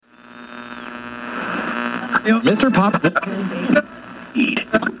Mr. Pop. The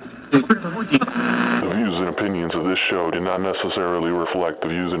views and opinions of this show do not necessarily reflect the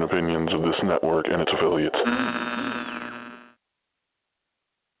views and opinions of this network and its affiliates.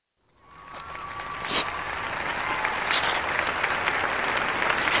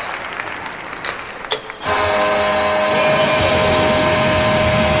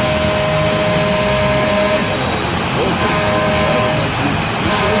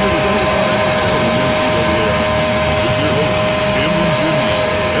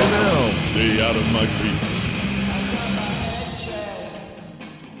 Out of my crease.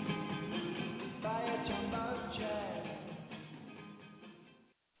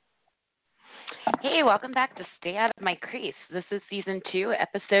 Hey, welcome back to Stay Out of My Crease. This is Season 2,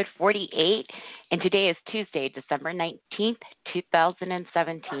 Episode 48, and today is Tuesday, December 19th,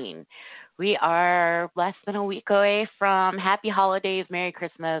 2017. We are less than a week away from Happy Holidays, Merry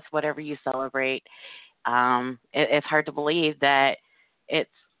Christmas, whatever you celebrate. It's hard to believe that it's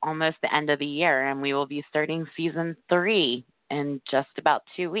almost the end of the year, and we will be starting Season 3 in just about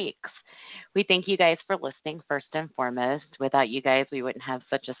 2 weeks. We thank you guys for listening, first and foremost. Without you guys, we wouldn't have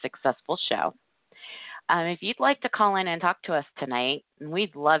such a successful show. If you'd like to call in and talk to us tonight,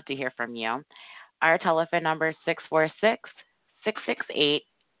 we'd love to hear from you. Our telephone number is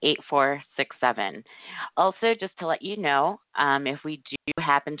 646-668-8467. Also, just to let you know, if we do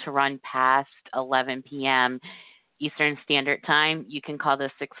happen to run past 11 p.m. Eastern Standard Time, you can call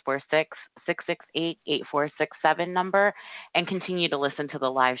the 646-668-8467 number and continue to listen to the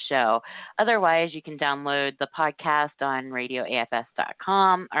live show. Otherwise, you can download the podcast on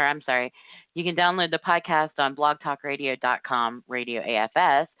radioafs.com, you can download the podcast on blogtalkradio.com, Radio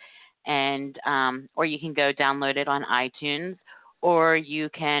AFS, and or you can go download it on iTunes, or you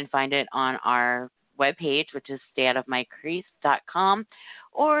can find it on our webpage, which is stayoutofmycrease.com,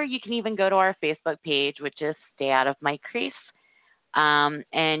 or you can even go to our Facebook page, which is Stay Out of My Crease,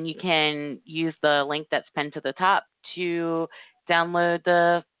 and you can use the link that's pinned to the top to download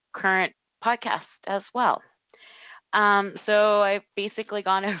the current podcast as well. So I've basically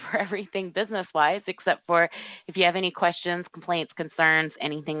gone over everything business-wise, except for if you have any questions, complaints, concerns,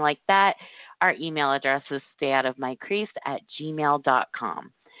 anything like that, our email address is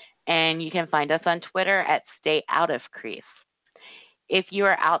stayoutofmycrease@gmail.com. And you can find us on Twitter at StayOutOfCrease. If you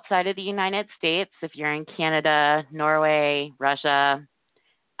are outside of the United States, if you're in Canada, Norway, Russia,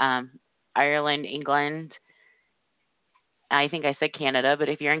 Ireland, England, I think I said Canada, but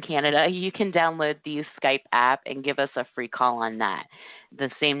if you're in Canada, you can download the Skype app and give us a free call on that. The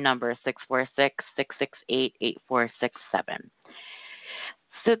same number, 646-668-8467.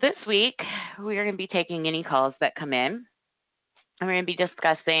 So this week, we are going to be taking any calls that come in. And we're going to be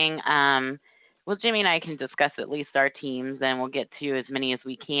discussing, Jimmy and I can discuss at least our teams, and we'll get to as many as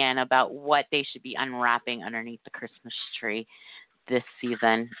we can about what they should be unwrapping underneath the Christmas tree this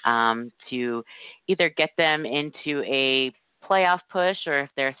season to either get them into a playoff push, or if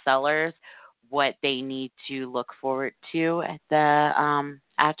they're sellers, what they need to look forward to at the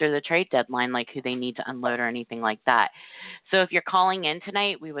after the trade deadline, like who they need to unload or anything like that. So if you're calling in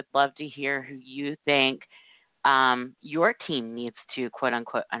tonight, we would love to hear who you think your team needs to quote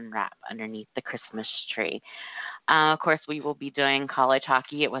unquote unwrap underneath the Christmas tree. Of course, we will be doing college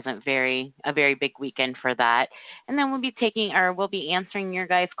hockey. It wasn't a very big weekend for that. And then we'll be answering your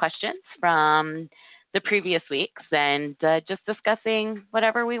guys' questions from the previous weeks and just discussing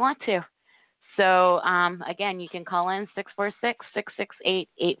whatever we want to. So again, you can call in 646-668-8467.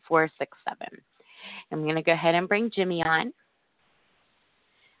 I'm going to go ahead and bring Jimmy on.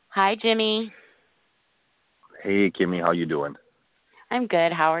 Hi, Jimmy. Hey, Kimmy, how you doing? I'm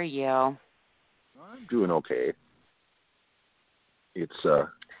good. How are you? I'm doing okay. It's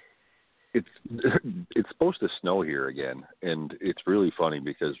supposed to snow here again, and it's really funny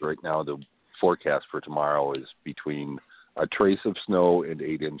because right now the forecast for tomorrow is between a trace of snow and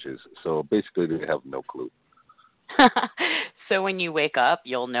 8 inches. So basically, they have no clue. So when you wake up,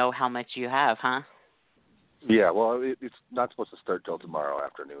 you'll know how much you have, huh? Yeah. Well, it's not supposed to start till tomorrow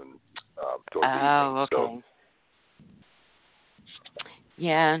afternoon. Towards the evening, okay. So.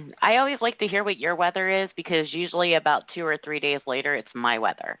 Yeah, I always like to hear what your weather is because usually about 2 or 3 days later, it's my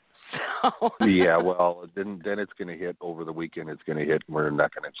weather. So. Yeah, well, then it's going to hit over the weekend. It's going to hit. We're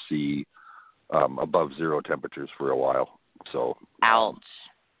not going to see above 0 temperatures for a while. So. Ouch.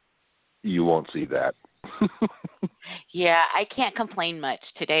 You won't see that. Yeah, I can't complain much.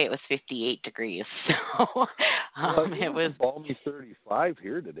 Today it was 58 degrees, so it was balmy 35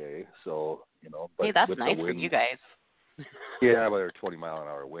 here today. So but hey, that's nice for you guys. Yeah, but a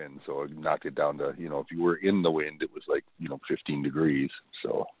 20-mile-an-hour wind, so it knocked it down to, if you were in the wind, it was like, 15 degrees,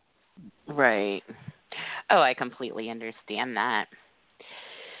 so. Right. Oh, I completely understand that.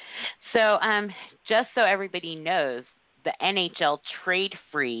 So, just so everybody knows, the NHL trade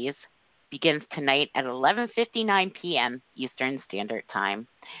freeze begins tonight at 11:59 p.m. Eastern Standard Time,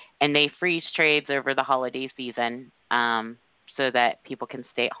 and they freeze trades over the holiday season, so that people can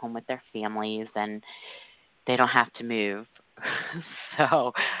stay at home with their families and they don't have to move.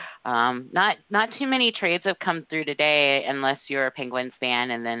 So, not too many trades have come through today, unless you're a Penguins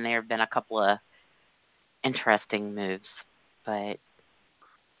fan, and then there have been a couple of interesting moves, but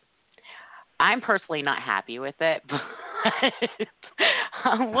I'm personally not happy with it, but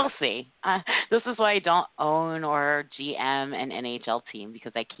we'll see. This is why I don't own or GM an NHL team,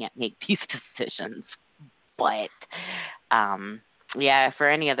 because I can't make these decisions. But, yeah, for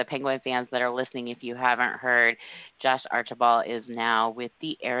any of the Penguin fans that are listening, if you haven't heard, Josh Archibald is now with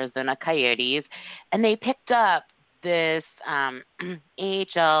the Arizona Coyotes, and they picked up this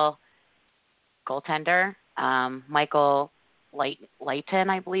AHL goaltender, Michael Leighton,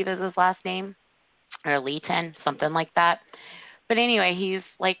 I believe is his last name, or Leighton, something like that. But anyway, he's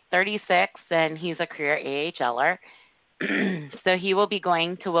like 36, and he's a career AHLer. So he will be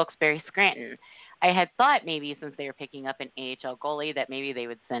going to Wilkes-Barre Scranton. I had thought maybe since they were picking up an AHL goalie that maybe they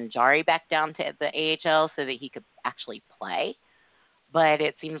would send Jari back down to the AHL so that he could actually play. But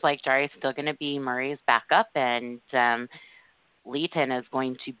it seems like Jari's still going to be Murray's backup, and Leighton is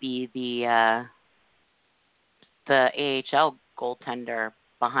going to be the AHL goaltender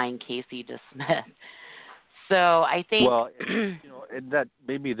behind Casey DeSmith. So I think, well, and that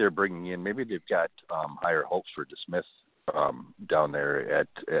maybe they're bringing in, maybe they've got higher hopes for DeSmith down there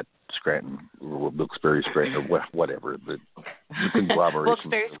at Scranton, Wilkes-Barre Scranton, or whatever the conglomeration.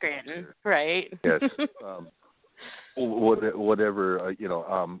 Wilkes-Barre Scranton, right? Yes. Whatever,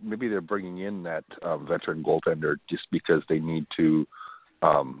 maybe they're bringing in that veteran goaltender just because they need to.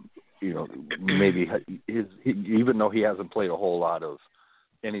 Maybe even though he hasn't played a whole lot of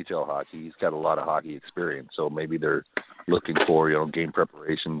NHL hockey, he's got a lot of hockey experience. So maybe they're looking for, game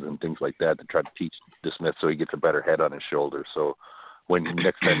preparations and things like that to try to teach DeSmith so he gets a better head on his shoulder. So when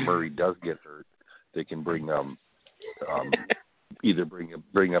next time Murray does get hurt, they can bring either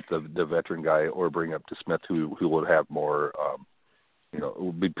bring up the veteran guy or bring up DeSmith who will have more,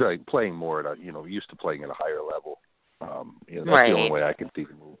 will be playing more at used to playing at a higher level. That's right. The only way I can see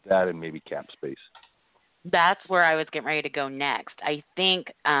them move that, and maybe cap space. That's where I was getting ready to go next. I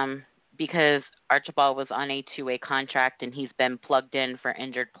think because Archibald was on a two-way contract and he's been plugged in for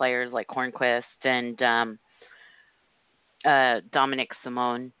injured players like Hornquist and Dominic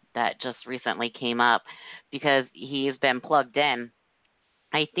Simone that just recently came up, because he's been plugged in.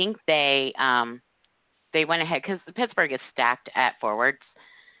 I think they went ahead because Pittsburgh is stacked at forwards,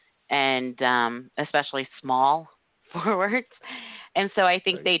 and especially small forwards. And so I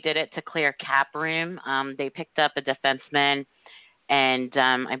think they did it to clear cap room. They picked up a defenseman, and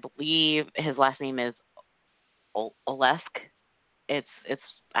I believe his last name is Olesk. It's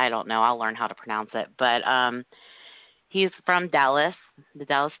I don't know. I'll learn how to pronounce it. But he's from Dallas, the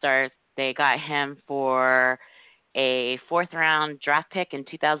Dallas Stars. They got him for a fourth-round draft pick in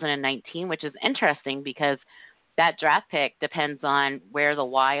 2019, which is interesting because that draft pick depends on where the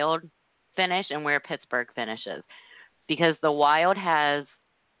Wild finish and where Pittsburgh finishes. Because the Wild has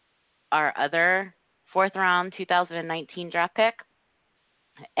our other fourth-round 2019 draft pick.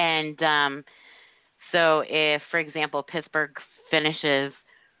 And so if, for example, Pittsburgh finishes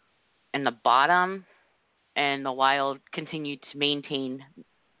in the bottom and the Wild continue to maintain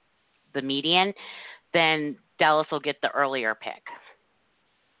the median, then Dallas will get the earlier pick,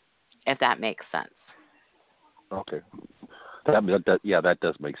 if that makes sense. Okay. That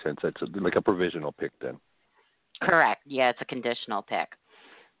does make sense. That's like a provisional pick then. Correct. Yeah, it's a conditional pick.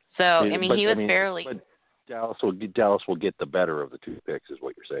 So, he was fairly... But Dallas will get the better of the two picks, is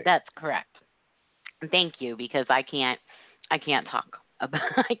what you're saying. That's correct. Thank you, because I can't talk about...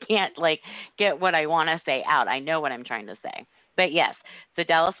 I can't, get what I want to say out. I know what I'm trying to say. But, yes, so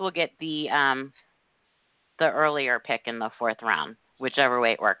Dallas will get the earlier pick in the fourth round, whichever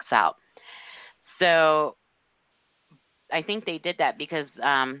way it works out. So... I think they did that because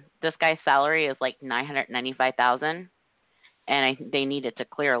this guy's salary is like $995,000, and they needed to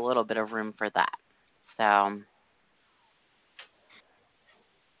clear a little bit of room for that. So,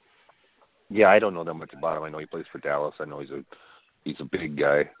 yeah, I don't know that much about him. I know he plays for Dallas. I know he's a big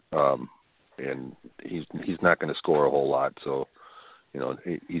guy, and he's not going to score a whole lot. So,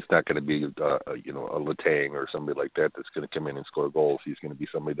 he's not going to be a Letang or somebody like that that's going to come in and score goals. He's going to be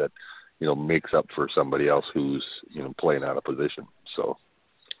somebody that makes up for somebody else who's, playing out of position. So,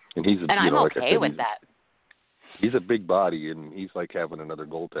 and I'm okay with that. He's a big body, and he's like having another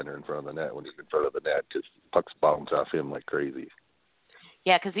goaltender in front of the net when he's in front of the net because pucks bounce off him like crazy.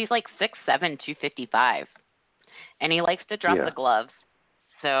 Yeah, because he's like 6'7", 255, and he likes to drop the gloves.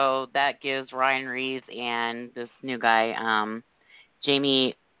 So that gives Ryan Reeves and this new guy,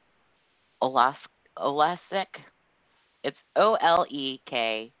 Jamie Olasiak. It's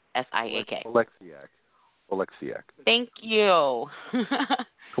Olekksiak. Oleksiak. Thank you.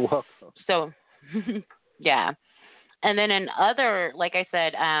 Welcome. So, yeah. And then in other, like I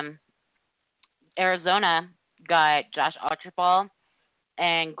said, Arizona got Josh Archibald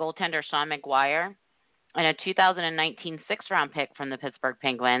and goaltender Sean McGuire and a 2019 sixth-round pick from the Pittsburgh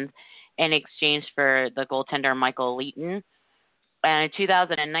Penguins in exchange for the goaltender Michael Leighton and a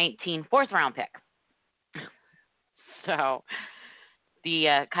 2019 fourth-round pick. So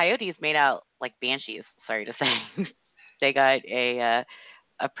the Coyotes made out like banshees, sorry to say. They got a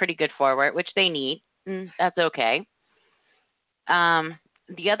pretty good forward, which they need. That's okay.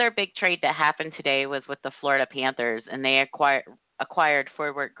 The other big trade that happened today was with the Florida Panthers, and they acquired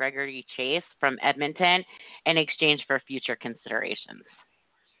forward Gregory Chase from Edmonton in exchange for future considerations.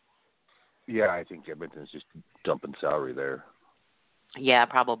 Yeah, I think Edmonton's just dumping salary there. Yeah,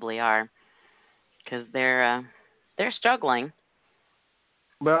 probably are, because they're struggling.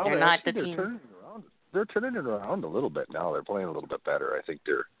 Well, they're not the team. They're turning it around a little bit now. They're playing a little bit better. I think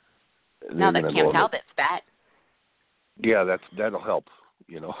they're now that Cam Talbot's back. Yeah, that'll help.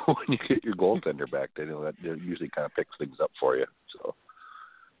 You know, when you get your goaltender back, that usually kind of picks things up for you. So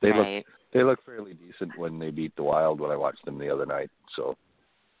they look fairly decent when they beat the Wild. When I watched them the other night, so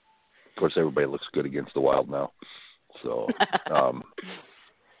of course everybody looks good against the Wild now. So,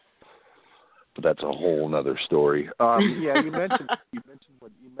 but that's a whole nother story. Yeah, you mentioned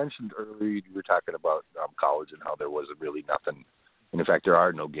earlier. You were talking about college and how there wasn't really nothing. And in fact, there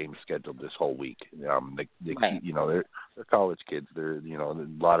are no games scheduled this whole week. You know, they're college kids. They're, you know, a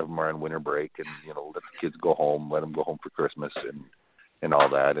lot of them are on winter break, and you know, let the kids go home, let them go home for Christmas and all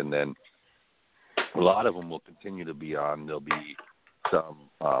that. And then a lot of them will continue to be on. There'll be some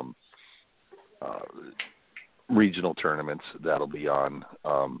regional tournaments that'll be on.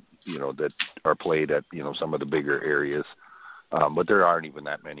 You know, that are played at, you know, some of the bigger areas, but there aren't even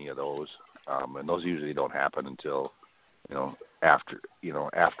that many of those, and those usually don't happen until, you know, after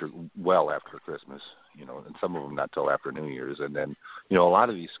Christmas, you know, and some of them not till after New Year's. And then, you know, a lot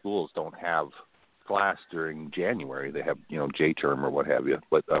of these schools don't have class during January. They have, you know, J term or what have you,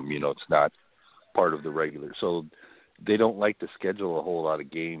 but you know, it's not part of the regular. So they don't like to schedule a whole lot of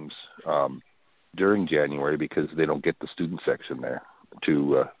games during January because they don't get the student section there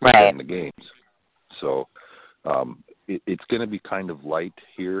to attend the games. So it's going to be kind of light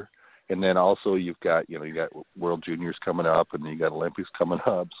here. And then also you got World Juniors coming up, and then you got Olympics coming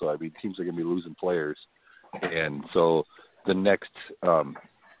up. So I mean, teams are going to be losing players, and so the next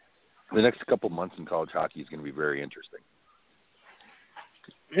couple months in college hockey is going to be very interesting.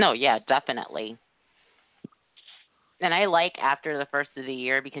 No, yeah, definitely. And I like after the first of the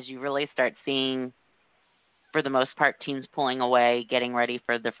year because you really start seeing, for the most part, teams pulling away, getting ready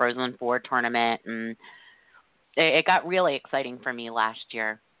for the Frozen Four tournament, and it got really exciting for me last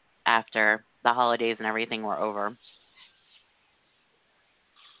year after the holidays and everything were over.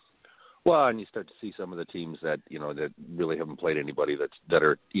 Well, and you start to see some of the teams that, you know, that really haven't played anybody that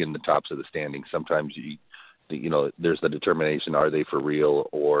are in the tops of the standings. Sometimes you know, there's the determination: are they for real,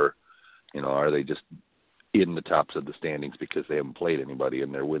 or, you know, are they just in the tops of the standings because they haven't played anybody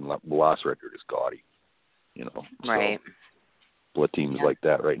and their win-loss record is gaudy. You know, right? So what teams like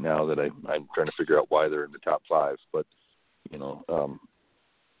that right now that I'm trying to figure out why they're in the top five, but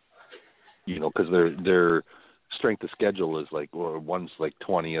because their strength of schedule is like, well, one's like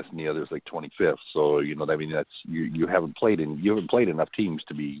 20th and the other's like 25th. So I mean, that's you haven't played enough teams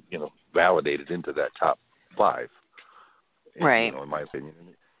to be, you know, validated into that top five, right? You know, in my opinion,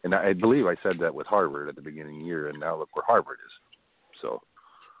 and I believe I said that with Harvard at the beginning of the year, and now look where Harvard is. So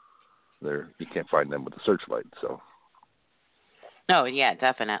you can't find them with the searchlight. So. Oh yeah,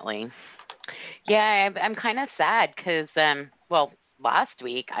 definitely. Yeah, I'm kind of sad because last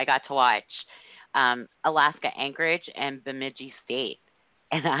week I got to watch Alaska Anchorage and Bemidji State,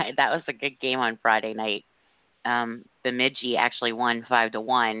 and that was a good game on Friday night. Bemidji actually won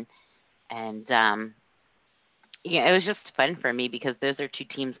 5-1, and it was just fun for me because those are two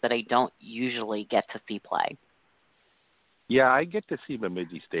teams that I don't usually get to see play. Yeah, I get to see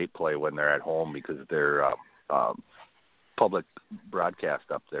Bemidji State play when they're at home because they're public broadcast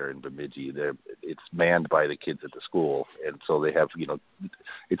up there in Bemidji. It's manned by the kids at the school, and so they have,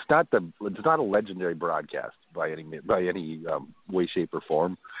 it's not a legendary broadcast by any way, shape, or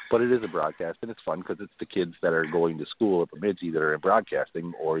form, but it is a broadcast, and it's fun because it's the kids that are going to school at Bemidji that are in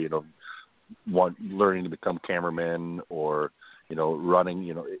broadcasting, or learning to become cameramen, or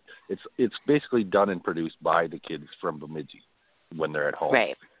running. It's basically done and produced by the kids from Bemidji when they're at home,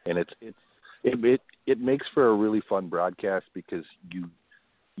 right? And it makes for a really fun broadcast because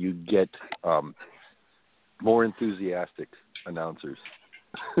you get more enthusiastic announcers.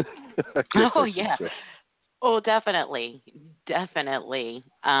 Oh yeah. Oh, definitely.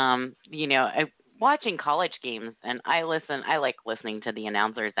 Watching college games, and I like listening to the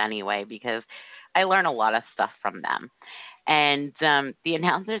announcers anyway because I learn a lot of stuff from them. And the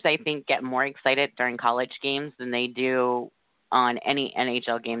announcers, I think, get more excited during college games than they do on any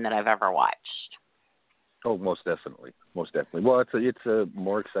NHL game that I've ever watched. Oh, most definitely. Well, it's a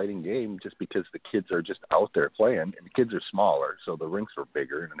more exciting game just because the kids are just out there playing, and the kids are smaller, so the rinks are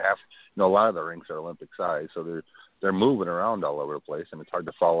bigger, and a lot of the rinks are Olympic size, so they're moving around all over the place, and it's hard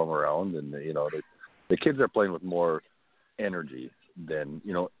to follow them around, and the kids are playing with more energy than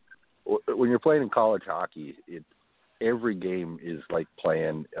when you're playing in college hockey. Every game is like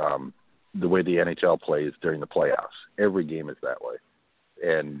playing the way the NHL plays during the playoffs. Every game is that way,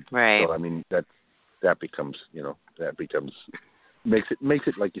 and right. So I mean that becomes makes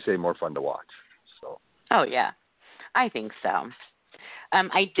it, like you say, more fun to watch. So. Oh yeah, I think so.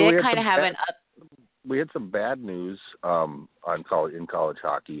 I did kind of have we had some bad news in college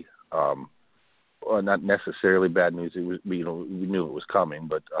hockey. Well, not necessarily bad news. It was we knew it was coming,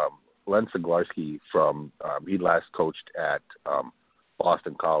 but Len Zaglarski he last coached at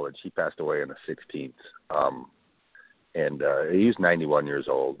Boston College. He passed away on the 16th, and he was 91 years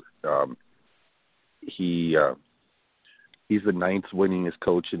old. He's the 9th winningest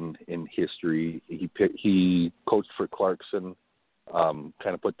coach in history. He coached for Clarkson, kind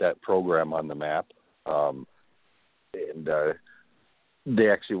of put that program on the map, and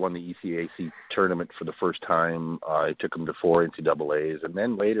they actually won the ECAC tournament for the first time. It took him to 4 NCAAs, and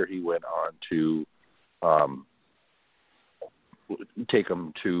then later he went on to take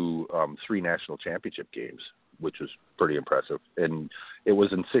them to 3 national championship games, which was pretty impressive. And it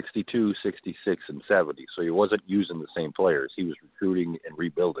was in 62, 66, and 70, so he wasn't using the same players. He was recruiting and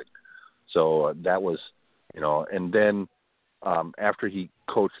rebuilding. So that was, and then after he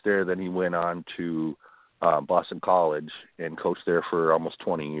coached there, then he went on to Boston College and coached there for almost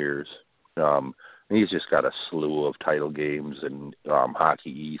 20 years. And he's just got a slew of title games and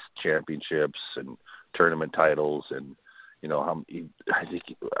Hockey East championships and tournament titles, and I think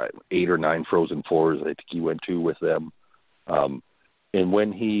 8 or 9 Frozen Fours I think he went to with them. And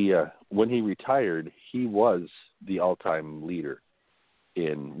when he retired, he was the all-time leader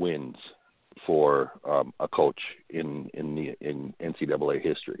in wins for a coach in NCAA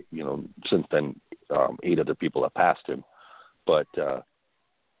history. Since then, 8 other people have passed him, but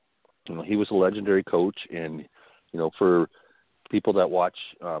he was a legendary coach. And for people that watch,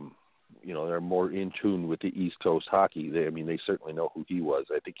 they're more in tune with the East Coast hockey. They certainly know who he was.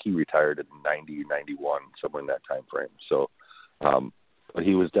 I think he retired in 90, 91, somewhere in that time frame. So, but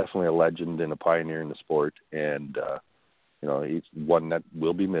he was definitely a legend and a pioneer in the sport, and he's one that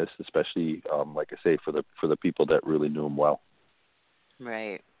will be missed, especially like I say, for the people that really knew him well.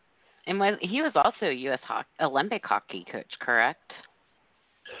 Right. And he was also a U.S. Olympic hockey coach, correct?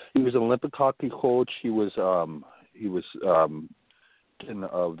 He was an Olympic hockey coach. He was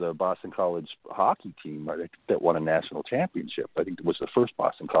of the Boston College hockey team, I think, that won a national championship. I think it was the first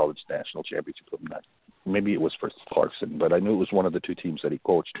Boston College national championship. Maybe it was for Clarkson, but I knew it was one of the 2 teams that he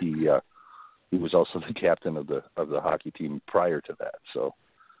coached. He was also the captain of the hockey team prior to that. So,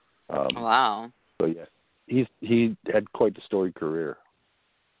 wow. So yeah, he had quite the storied career.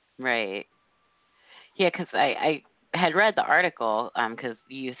 Right. Yeah, because I had read the article because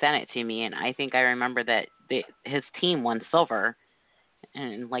you sent it to me, and I think I remember that his team won silver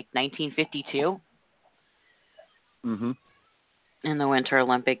in 1952 in the Winter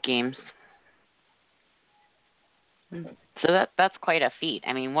Olympic Games. So that's quite a feat.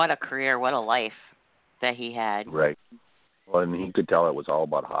 What a career, what a life that he had. Right. Well, and he could tell it was all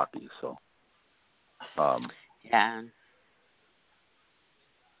about hockey. So. Yeah.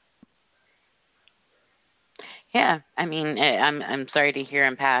 Yeah. I'm sorry to hear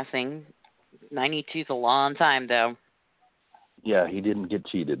him passing. 92 is a long time, though. Yeah, he didn't get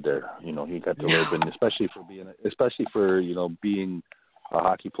cheated there. He got to live, and especially for being a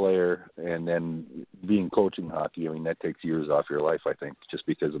hockey player and then being coaching hockey. That takes years off your life, I think, just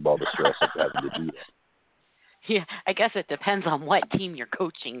because of all the stress of having to do that. Yeah, I guess it depends on what team you're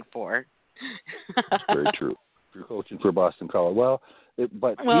coaching for. That's very true. If you're coaching for Boston College,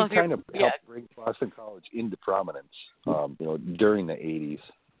 but Well, he kind of helped bring Boston College into prominence, during the 80s.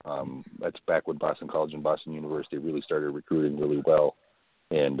 That's back when Boston College and Boston University really started recruiting really well.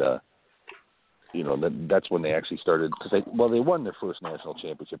 And, that's when they actually started, because they won their first national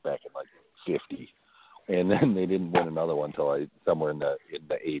championship back in, 50. And then they didn't win another one until somewhere in the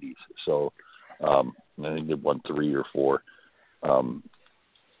 80s. So I think they won 3 or 4.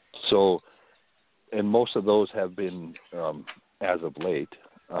 And most of those have been as of late.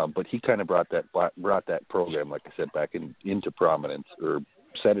 But he kind of brought that program, like I said, back into prominence, or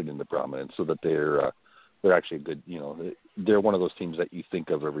set it into prominence, so that they're actually good. They're one of those teams that you think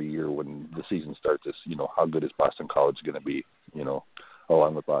of every year when the season starts. As how good is Boston College going to be?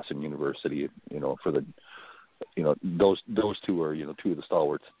 Along with Boston University. For the those two are two of the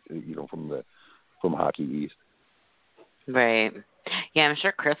stalwarts. From Hockey East. Right. Yeah, I'm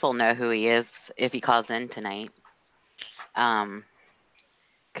sure Chris will know who he is if he calls in tonight.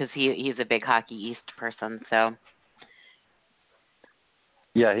 Because he's a big Hockey East person, so.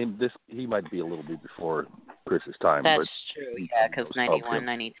 Yeah, he might be a little bit before Chris's time. That's true, yeah, because 91,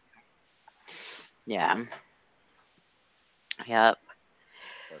 92. Yeah. Yep.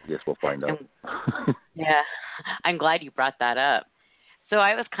 I guess we'll find out. Yeah, I'm glad you brought that up. So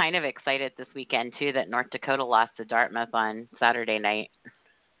I was kind of excited this weekend, too, that North Dakota lost to Dartmouth on Saturday night.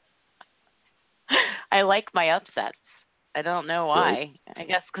 I like my upsets. I don't know why. Right. I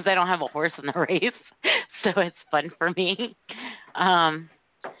guess because I don't have a horse in the race, so it's fun for me.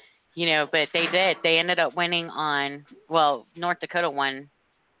 But they did. They ended up winning North Dakota won.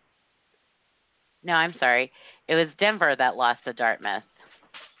 No, I'm sorry. It was Denver that lost to Dartmouth.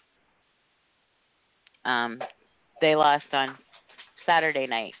 They lost on Saturday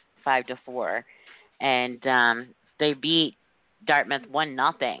night, 5-4, and they beat Dartmouth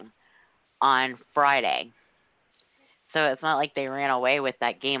 1-0 on Friday. So it's not like they ran away with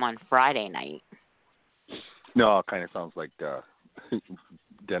that game on Friday night. No, it kind of sounds like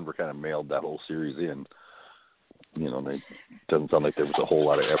Denver kind of mailed that whole series in. It doesn't sound like there was a whole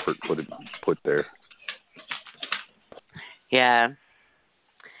lot of effort put there. Yeah.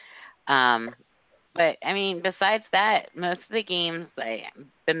 But, I mean, besides that, most of the games,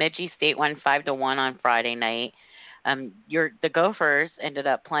 Bemidji State won 5-1 on Friday night. The Gophers ended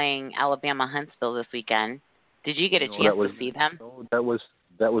up playing Alabama Huntsville this weekend. Did you get a chance to see them? No, that was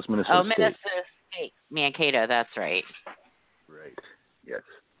Minnesota State. Oh, Minnesota State. Mankato, that's right. Right, yes.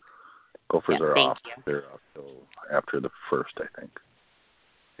 Gophers are off. You. They're off till after the first, I think.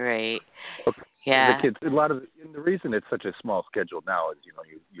 Right. Okay. Yeah. The kids, and the reason it's such a small schedule now is,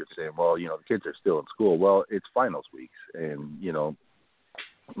 you're saying, well, the kids are still in school. Well, it's finals weeks, and,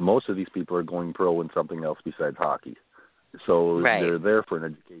 most of these people are going pro in something else besides hockey. So They're there for an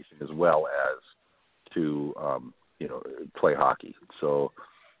education as well as to, play hockey. So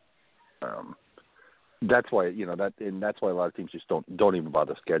that's why, that's why a lot of teams just don't even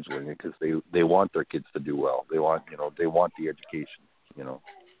bother scheduling it, because they want their kids to do well. They want the education,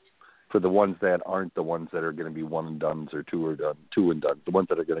 For the ones that aren't the ones that are going to be one and dones or two and done, the ones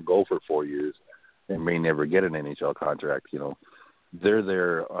that are going to go for 4 years and may never get an NHL contract, they're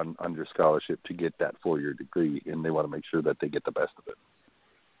there under scholarship to get that 4-year degree, and they want to make sure that they get the best of it.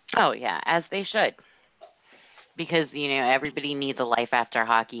 Oh, yeah, as they should. Because, everybody needs a life after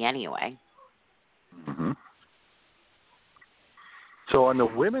hockey anyway. Mm-hmm. So on the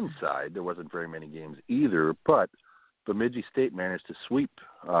women's side, there wasn't very many games either, but Bemidji State managed to sweep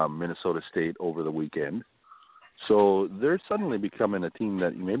Minnesota State over the weekend. So they're suddenly becoming a team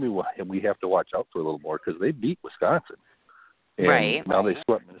that maybe we have to watch out for a little more, because they beat Wisconsin. And now they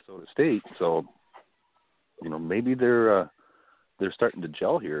swept Minnesota State. So, maybe they're starting to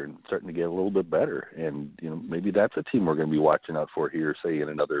gel here and starting to get a little bit better. And, maybe that's a team we're going to be watching out for here, say, in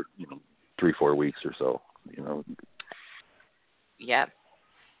another, 3-4 weeks or so, Yep.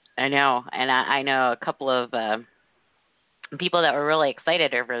 I know. And I know a couple of people that were really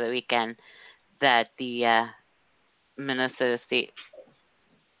excited over the weekend that the Minnesota State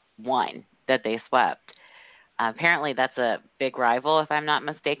won, that they swept. Apparently that's a big rival, if I'm not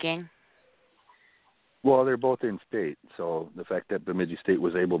mistaken. Well, they're both in state, so the fact that Bemidji State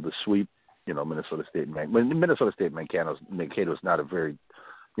was able to sweep, Minnesota State and Minnesota State and Mankato's not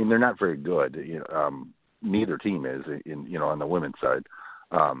they're not very good. Neither team is on the women's side.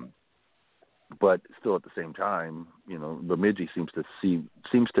 But still, at the same time, Bemidji seems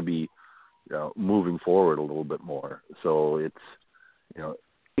to be moving forward a little bit more. So it's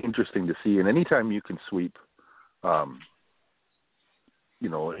interesting to see. And anytime you can sweep, an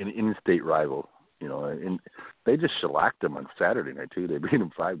in-state rival, and they just shellacked them on Saturday night too. They beat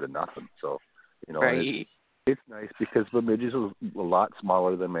them 5-0. So, Right. it's nice because Bemidji is a lot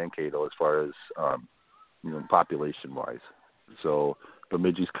smaller than Mankato as far as population wise. So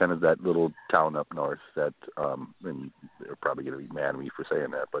Bemidji's kind of that little town up north that, and they're probably going to be mad at me for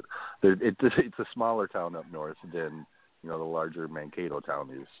saying that, but it's a smaller town up north than the larger Mankato town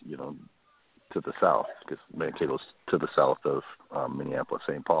is, to the south, because Mankato's to the south of Minneapolis,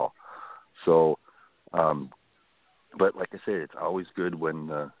 St. Paul. So, but like I say, it's always good when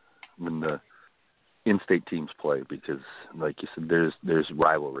the in-state teams play because, like you said, there's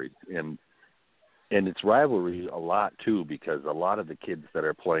rivalry, and it's rivalry a lot too because a lot of the kids that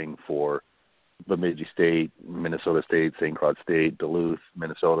are playing for Bemidji State, Minnesota State, St. Cloud State, Duluth,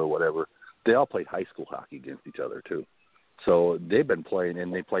 Minnesota, whatever, they all played high school hockey against each other too. So they've been playing,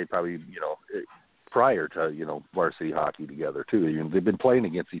 and they played probably, prior to, varsity hockey together too. They've been playing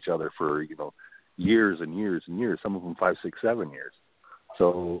against each other for, years and years and years, some of them 5, 6, 7 years.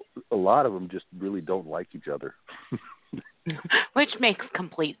 So a lot of them just really don't like each other. Which makes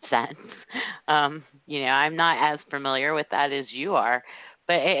complete sense. I'm not as familiar with that as you are,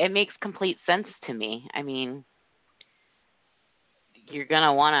 but it makes complete sense to me. I mean, you're going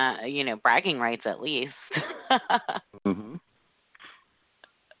to want to, bragging rights at least. Mm-hmm.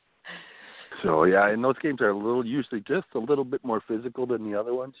 So, yeah, and those games are usually just a little bit more physical than the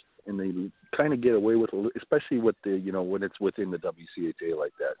other ones, and they kind of get away with, especially with the, when it's within the WCHA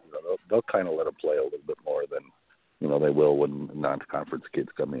like that, they'll kind of let them play a little bit more than, they will when non-conference kids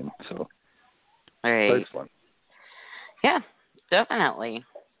come in. So, right. It's fun. Yeah, definitely.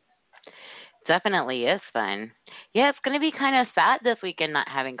 Definitely is fun. Yeah, it's going to be kind of sad this weekend not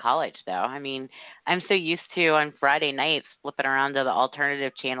having college, though. I mean, I'm so used to on Friday nights flipping around to the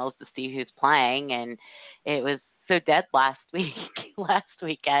alternative channels to see who's playing, and it was so dead last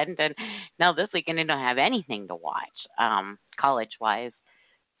weekend, and now this weekend I don't have anything to watch, college-wise.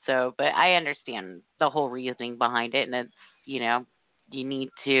 So, but I understand the whole reasoning behind it, and it's, you need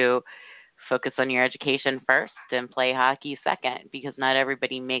to focus on your education first and play hockey second because not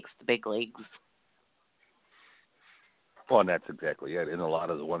everybody makes the big leagues. Well, and that's exactly it. And a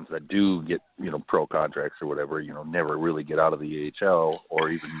lot of the ones that do get, pro contracts or whatever, never really get out of the AHL or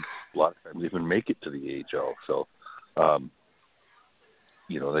even a lot of times even make it to the AHL. So,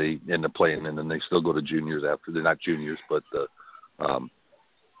 they end up playing and then they still go to juniors after. They're not juniors, but the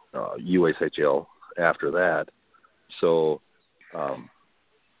USHL after that. So,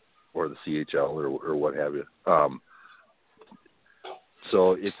 or the CHL or what have you.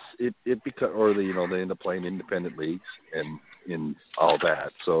 So it becomes, or they end up playing independent leagues and in all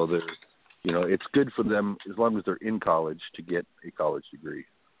that. So it's good for them as long as they're in college to get a college degree.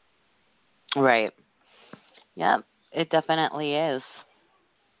 Right. Yeah, it definitely is.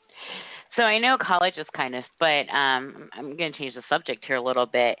 So I know college is but I'm going to change the subject here a little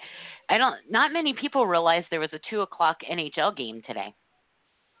bit. Not many people realize there was a 2:00 NHL game today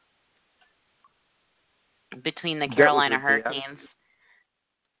between the Carolina Hurricanes.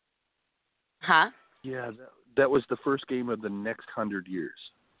 Huh? Yeah, that was the first game of the next 100 years.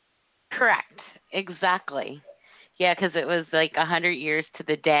 Correct. Exactly. Yeah, because it was like 100 years to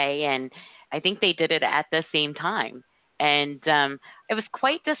the day, and I think they did it at the same time. And I was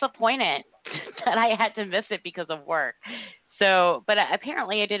quite disappointed that I had to miss it because of work. So, but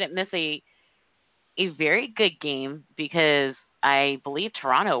apparently I didn't miss a very good game because I believe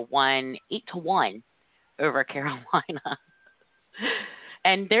Toronto won 8-1 over Carolina.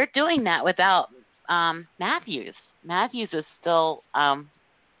 And they're doing that without Matthews. Matthews is still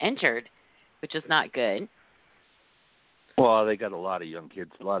injured, which is not good. Well, they got a lot of young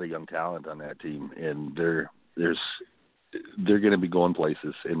kids, a lot of young talent on that team, and they're going to be going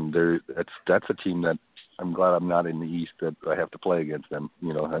places. And that's a team that I'm glad I'm not in the East that I have to play against them.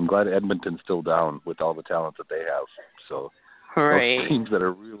 I'm glad Edmonton's still down with all the talent that they have. So right. Those teams that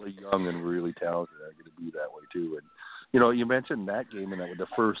are really young and really talented are going to be that way too. And you mentioned that game, and that was the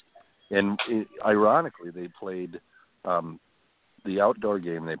first. And ironically, they played the outdoor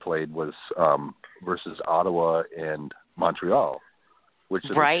game. They played was versus Ottawa and Montreal, which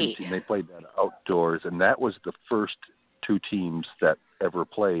is right. the two teams. They played that outdoors, and that was the first two teams that ever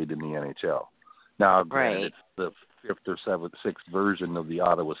played in the NHL. Now, granted, it's the fifth or sixth version of the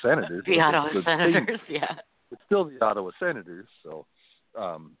Ottawa Senators. The Ottawa Senators, yeah. It's still the Ottawa Senators, so.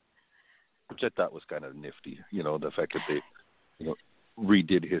 Which I thought was kind of nifty, the fact that they,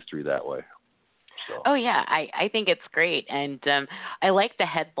 redid history that way. So. Oh, yeah, I think it's great. And I like the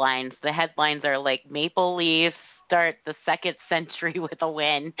headlines. The headlines are like Maple Leafs start the second century with a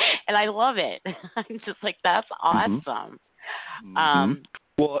win. And I love it. I'm just like, that's awesome. Mm-hmm.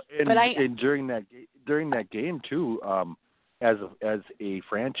 Well, But and during that game too, as a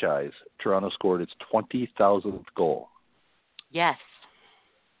franchise, Toronto scored its 20,000th goal. yes.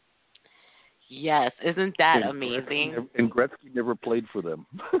 Yes, isn't that amazing? And Gretzky never played for them.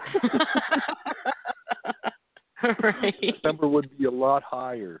 Right. The number would be a lot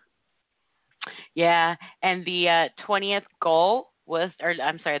higher. Yeah, and the 20th goal was, or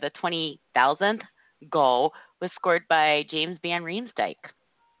I'm sorry, the 20,000th goal was scored by James Van Riemsdyk.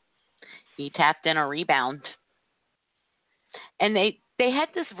 He tapped in a rebound. And they had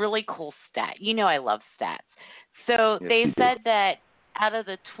this really cool stat. You know I love stats. So Yes, they you said that out of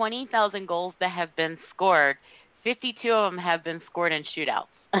the 20,000 goals that have been scored, 52 of them have been scored in shootouts.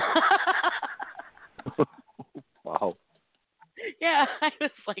 Wow. Yeah, I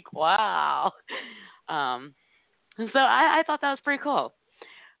was like, wow. So I thought that was pretty cool.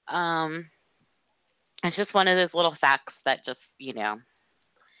 It's just one of those little facts that just,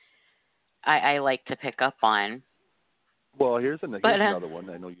 I like to pick up on. Well, here's another one.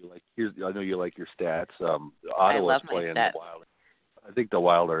 I know you like. I know you like your stats. Ottawa's playing the Wild. I think the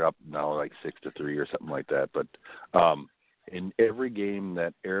Wild are up now, like 6-3 or something like that. But in every game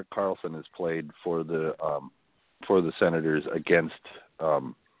that Erik Karlsson has played for the Senators against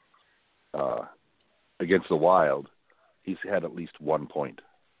the Wild, he's had at least 1 point,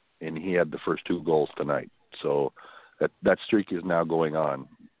 and he had the first 2 goals tonight. So that streak is now going on.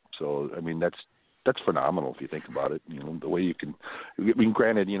 So I mean that's phenomenal if you think about it. The way you can. I mean,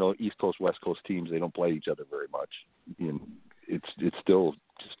 granted, East Coast, West Coast teams, they don't play each other very much. It's still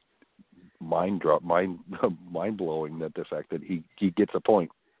just mind blowing that the fact that he gets a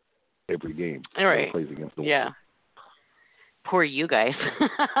point every game. Right. He plays against the yeah. Wild. Poor you guys.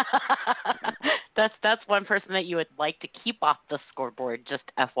 That's one person that you would like to keep off the scoreboard. Just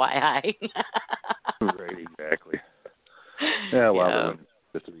FYI. Right. Exactly. Yeah. Well.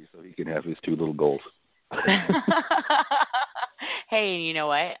 The 3, so he can have his 2 little goals. Hey, you know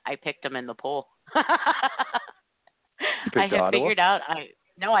what? I picked him in the poll. You picked Ottawa? Figured out.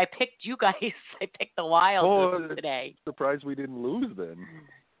 I picked you guys. I picked the Wild today. Surprised we didn't lose then.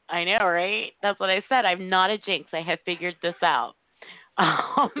 I know, right? That's what I said. I'm not a jinx. I have figured this out.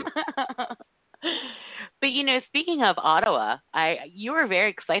 But speaking of Ottawa, you were very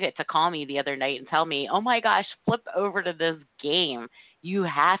excited to call me the other night and tell me, "Oh my gosh, flip over to this game. You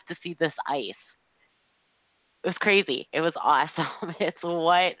have to see this ice." It was crazy. It was awesome. It's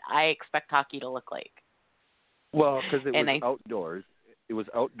what I expect hockey to look like. Well, because it was outdoors. It was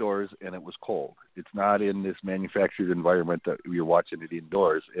outdoors and it was cold. It's not in this manufactured environment that you're watching it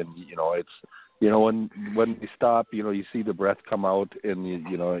indoors. And it's when they stop, you see the breath come out, and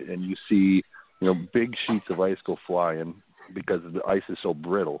and you see big sheets of ice go flying because the ice is so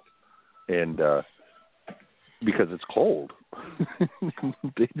brittle, and because it's cold.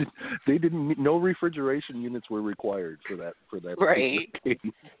 They didn't. No refrigeration units were required for that. Right.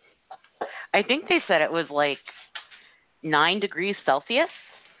 Game. I think they said it was like 9 degrees Celsius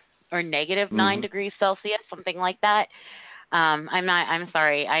or negative 9 degrees Celsius, something like that. I'm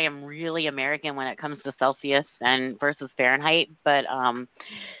sorry. I am really American when it comes to Celsius and versus Fahrenheit, but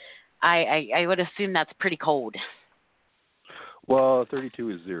I would assume that's pretty cold. Well, 32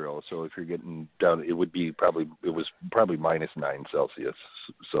 is 0, so if you're getting down, it was probably -9 Celsius,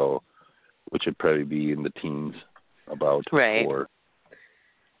 so which would probably be in the teens about. Right.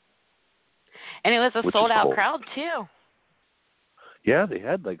 And it was a sold-out crowd too. Yeah, they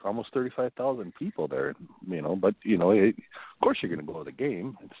had like almost 35,000 people there, but of course you're going to go to the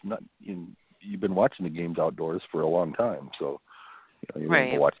game. It's not you've been watching the games outdoors for a long time, so you're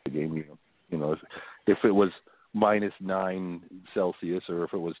going to watch the game. If it was -9 Celsius or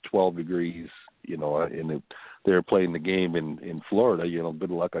if it was 12 degrees, and they're playing the game in Florida,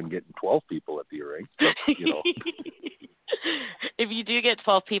 good luck on getting 12 people at the arena. If you do get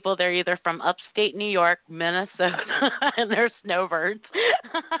 12 people, they're either from upstate New York, Minnesota, and they're snowbirds.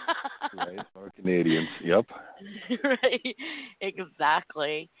 Right, or Canadians. Yep. Right.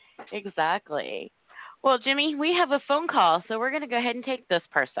 Exactly. Well, Jimmy, we have a phone call, so we're going to go ahead and take this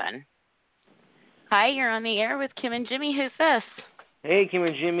person. Hi, you're on the air with Kim and Jimmy. Who's this? Hey, Kim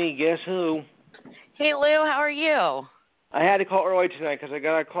and Jimmy, guess who? Hey, Lou, how are you? I had to call early tonight because I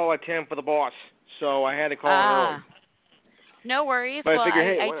got a call at 10 for the boss, so I had to call early. No worries. But well, I figured,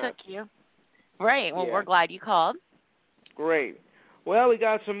 hey, I took you. Right. Well, we're glad you called. Great. Well, we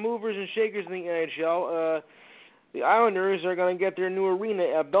got some movers and shakers in the NHL. The Islanders are going to get their new arena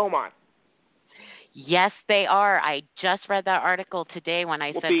at Belmont. Yes, they are. I just read that article today when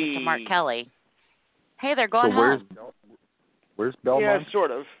I sent it to Mark Kelly. Hey, they're going home. Where's Belmont? Yeah,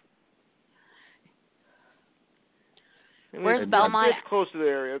 sort of. I mean, Where's Belmont? It's close to the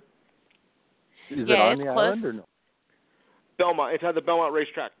area. Is it on the island or no? Belmont. It's at the Belmont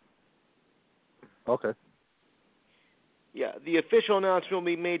racetrack. Okay. Yeah, the official announcement will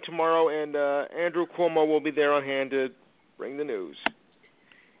be made tomorrow, and Andrew Cuomo will be there on hand to bring the news.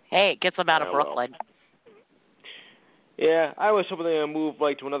 Hey, it gets them out of Brooklyn. Yeah, I was hoping they were going to move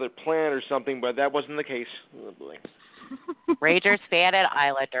to another planet or something, but that wasn't the case. Oh, boy. Rangers fan and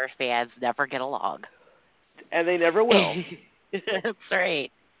Islanders fans never get along. And they never will. That's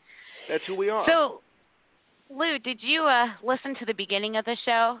right. That's who we are. So, Lou, did you listen to the beginning of the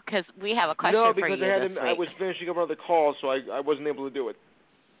show? Because we have a question for you this week. I was finishing up another call, so I wasn't able to do it.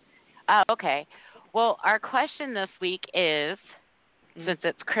 Oh, okay. Well, our question this week is, since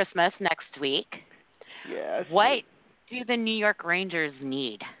it's Christmas next week, yes, what do the New York Rangers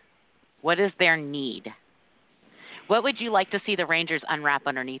need? What is their need? What would you like to see the Rangers unwrap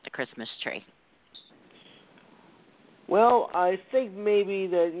underneath the Christmas tree? Well, I think maybe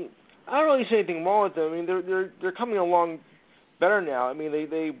that I don't really see anything wrong with them. I mean, they're coming along better now. I mean,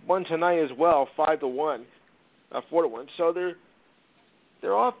 they won tonight as well, 5-1, 4-1. So their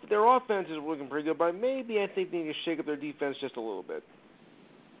offense is looking pretty good, but maybe I think they need to shake up their defense just a little bit.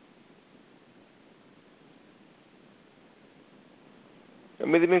 I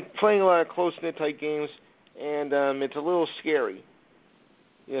mean, they've been playing a lot of close-knit tight games, and it's a little scary.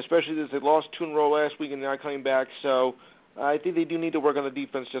 You know, especially as they lost 2 in a row last week and they're not coming back. So I think they do need to work on the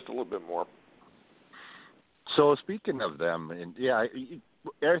defense just a little bit more. So speaking of them, and I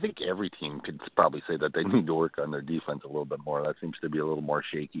think every team could probably say that they need to work on their defense a little bit more. That seems to be a little more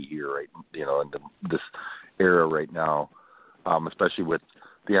shaky here, right? You know, in this era right now, especially with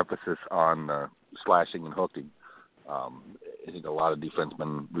the emphasis on slashing and hooking. I think a lot of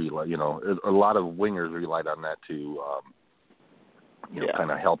defensemen a lot of wingers relied on that to,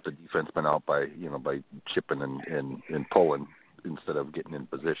 kind of help the defenseman out by chipping and pulling instead of getting in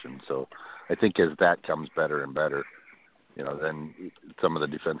position. So I think as that comes better and better, then some of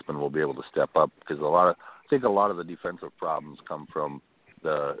the defensemen will be able to step up because I think a lot of the defensive problems come from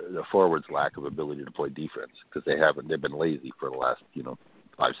the forwards' lack of ability to play defense because they've been lazy for the last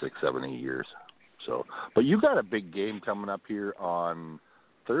 5, 6, 7, 8 years. So, but you got a big game coming up here on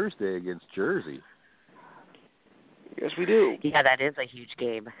Thursday against Jersey. Yes, we do. Yeah, that is a huge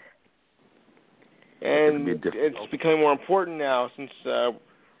game. And it's becoming more important now since we're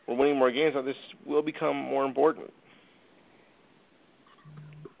winning more games. This will become more important.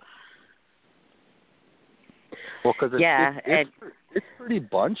 Well, because it's pretty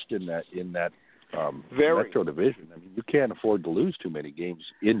bunched in that Metro division. I mean, you can't afford to lose too many games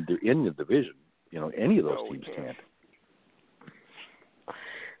in the division. Any of those teams can't.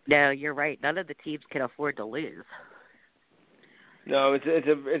 No, you're right. None of the teams can afford to lose. No,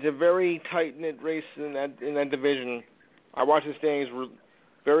 it's a very tight knit race in that division. I watch the standings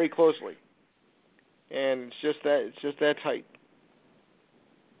very closely, and it's just that tight.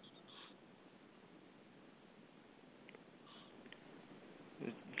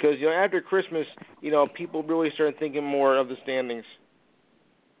 Because after Christmas, people really start thinking more of the standings.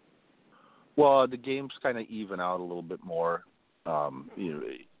 Well, the games kind of even out a little bit more,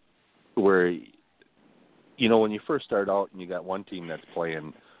 where when you first start out and you got one team that's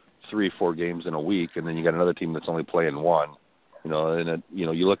playing 3-4 games in a week, and then you got another team that's only playing 1. And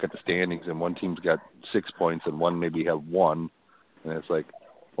you look at the standings, and one team's got 6 points, and one maybe have 1, and it's like,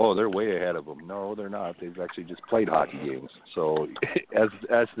 oh, they're way ahead of them. No, they're not. They've actually just played hockey games. So as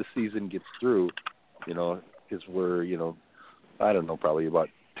the season gets through, because we're I don't know, probably about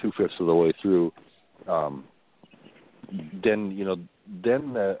 2/5 of the way through, then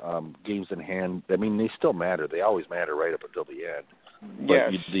the games in hand, I mean, they still matter. They always matter right up until the end.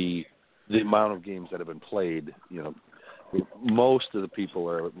 Yes. But the amount of games that have been played, most of the people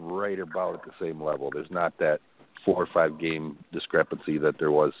are right about at the same level. There's not that 4 or 5 game discrepancy that there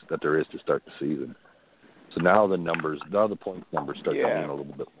is to start the season. So now the point numbers start coming in a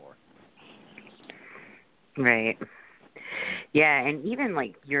little bit more. Right. Yeah, and even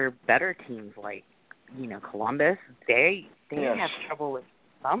your better teams like Columbus, they have trouble with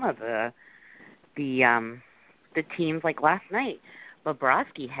some of the teams like last night.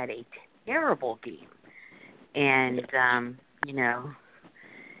 Bobrovsky had a terrible game, and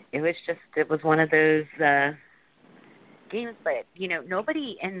it was one of those games that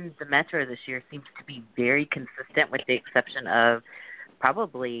nobody in the Metro this year seems to be very consistent, with the exception of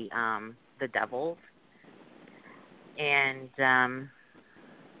probably the Devils. And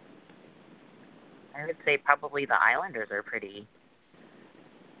I would say probably the Islanders are pretty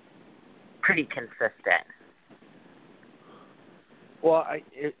consistent. Well,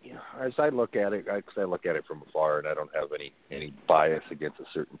 as I look at it, because I look at it from afar, and I don't have any bias against a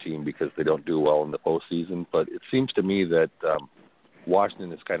certain team because they don't do well in the postseason. But it seems to me that Washington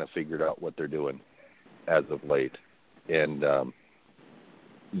has kind of figured out what they're doing as of late, and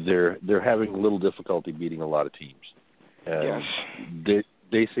they're having a little difficulty beating a lot of teams. And yes.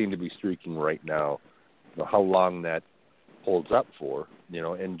 They seem to be streaking right now. You know, how long that holds up for,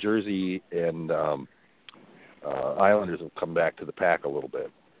 and Jersey and Islanders have come back to the pack a little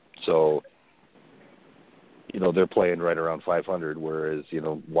bit. So, they're playing right around 500, whereas,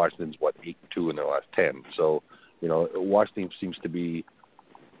 Washington's, 8-2 in their last 10. So, Washington seems to be,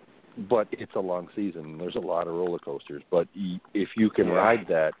 but it's a long season. There's a lot of roller coasters. But if you can ride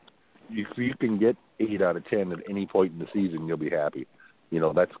that, if you can get 8 out of 10 at any point in the season, you'll be happy.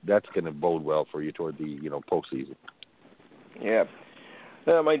 That's going to bode well for you toward the, postseason. Yeah.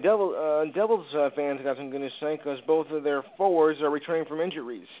 My Devils fans got some goodness to say because both of their forwards are returning from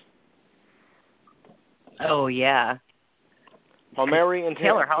injuries. Oh, yeah. Palmieri and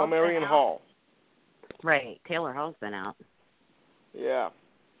Taylor Palmieri and Hall. Right. Taylor Hall's been out. Yeah.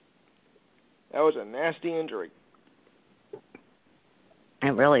 That was a nasty injury.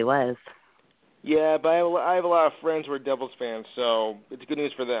 It really was. Yeah, but I have a lot of friends who are Devils fans, so it's good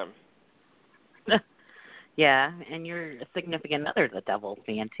news for them. Yeah, and your significant other's a Devils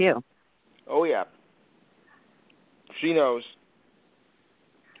fan, too. Oh, yeah. She knows.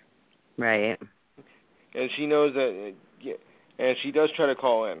 Right. And she knows that, and she does try to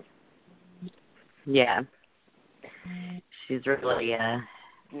call in. Yeah. She's really,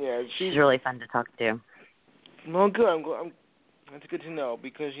 she's really fun to talk to. Well, good. That's good to know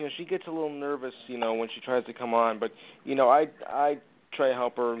because, she gets a little nervous, when she tries to come on. But, I try to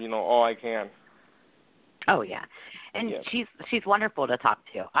help her, all I can. Oh, yeah. And she's wonderful to talk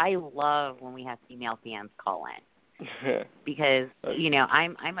to. I love when we have female fans call in because,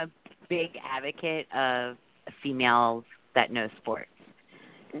 I'm a big advocate of females that know sports.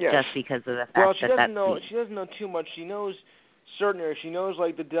 Yes. Just because of the fact she doesn't know too much. She knows certain areas. She knows,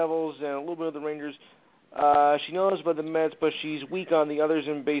 like, the Devils and a little bit of the Rangers. She knows about the Mets, but she's weak on the others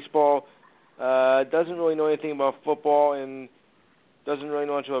in baseball. Doesn't really know anything about football and doesn't really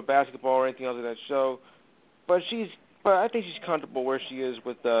know much about basketball or anything else like that. So, but I think she's comfortable where she is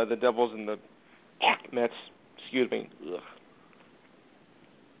with the Devils and the Mets. Excuse me. Ugh.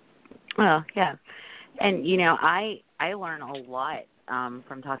 Well, yeah, and I learn a lot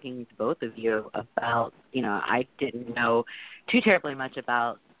from talking to both of you about I didn't know too terribly much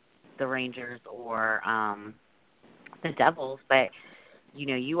about the Rangers or the Devils, but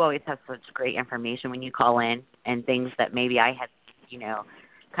you always have such great information when you call in and things that maybe I had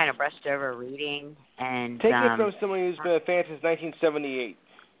kind of brushed over reading. And take it from someone who's been a fan since 1978.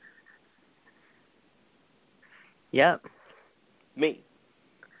 Yep. Me.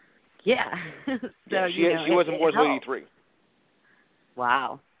 Yeah. So she wasn't born until 83.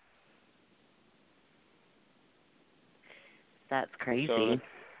 Wow. That's crazy. So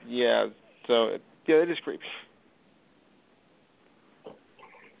it is creepy.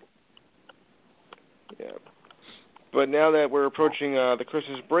 Yeah. But now that we're approaching the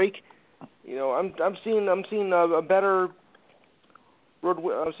Christmas break, I'm seeing a better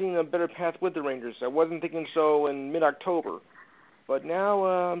road. I'm seeing a better path with the Rangers. I wasn't thinking so in mid-October, but now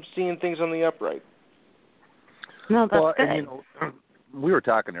I'm seeing things on the upright. No, that's good. And, we were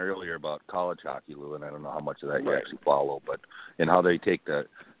talking earlier about college hockey, Lou, and I don't know how much of that you actually follow, but and how they take the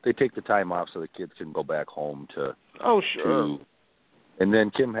time off so the kids can go back home to. Oh, sure. And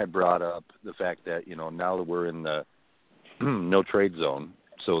then Kim had brought up the fact that now that we're in the no trade zone,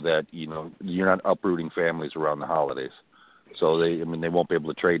 so that you're not uprooting families around the holidays. So they won't be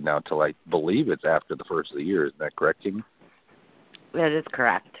able to trade now till I believe it's after the first of the year. Isn't that correct, Kim? That is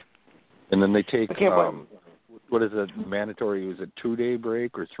correct. And then they take what is it, mandatory? Is it 2-day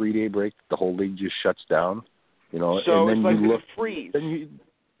break or 3-day break? The whole league just shuts down. So and then it's like you look, a freeze.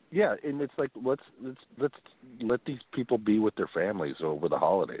 And it's like let's let these people be with their families over the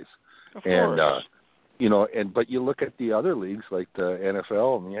holidays. Of course. But you look at the other leagues like the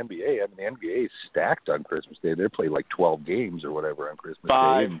NFL and the NBA. I mean, the NBA is stacked on Christmas Day. They play like 12 games or whatever on Christmas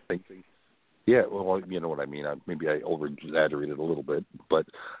Day. And thinking, yeah, well, you know what I mean. Maybe I over-exaggerated a little bit, but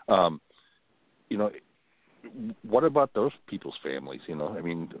what about those people's families?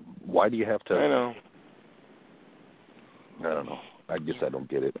 Why do you have to? I know. I don't know. I guess I don't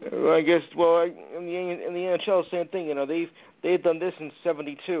get it. I guess. Well, in the NHL, same thing. They've done this in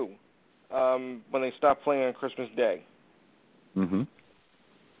 '72 when they stopped playing on Christmas Day. Mhm.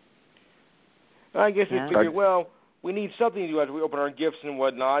 I guess they figured, well, we need something to do after we open our gifts and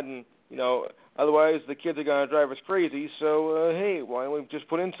whatnot, and Otherwise, the kids are going to drive us crazy. So, hey, why don't we just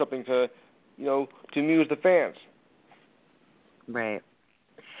put in something to, to amuse the fans? Right.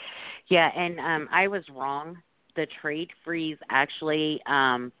 Yeah, and I was wrong. The trade freeze actually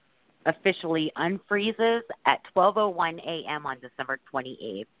officially unfreezes at 12:01 a.m. on December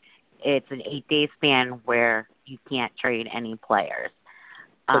 28th. It's an 8-day span where you can't trade any players.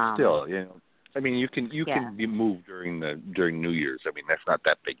 But still, I mean, you can be moved during New Year's. I mean, that's not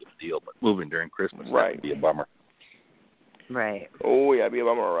that big of a deal. But moving during Christmas, that would be a bummer. Right. Oh yeah, it'd be a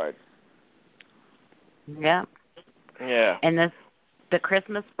bummer, right? Yeah. Yeah. And the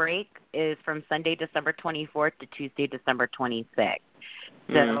Christmas break is from Sunday, December 24th to Tuesday, December 26th.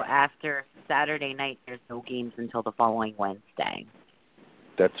 So after Saturday night, there's no games until the following Wednesday.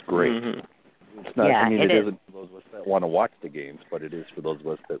 That's great. Mm-hmm. It's not. Yeah, I mean, it isn't for those of us that want to watch the games, but it is for those of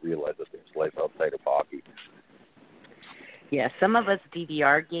us that realize that there's life outside of hockey. Yeah, some of us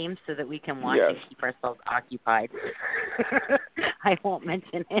DVR games so that we can watch and keep ourselves occupied. I won't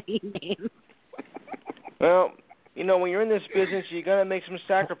mention any names. Well, when you're in this business, you got to make some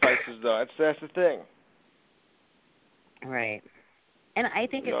sacrifices, though. That's the thing. Right. And I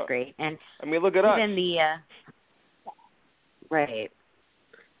think it's great. And I mean, look at us. Even right.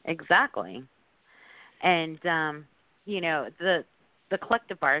 Exactly. And, the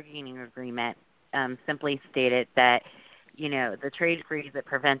collective bargaining agreement simply stated that, the trade freeze, it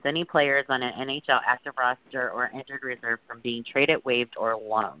prevents any players on an NHL active roster or injured reserve from being traded, waived, or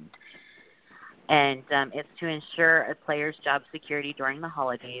loaned. And it's to ensure a player's job security during the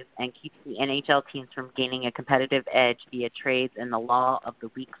holidays and keeps the NHL teams from gaining a competitive edge via trades in the law of the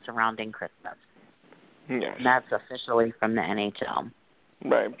week surrounding Christmas. Yes. And that's officially from the NHL.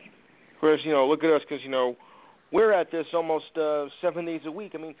 Right. Of course, look at us because, we're at this almost 7 days a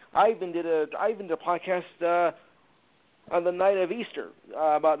week. I mean, I even did a podcast on the night of Easter,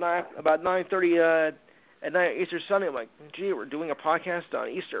 about 9:30 at night, Easter Sunday. I'm like, gee, we're doing a podcast on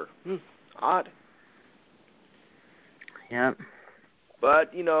Easter. Odd. Yeah.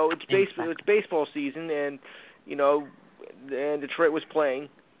 But, it's baseball season, and, and Detroit was playing,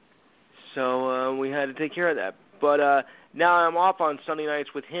 so we had to take care of that. But now I'm off on Sunday nights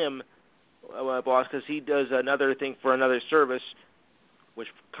with him, my boss, because he does another thing for another service, which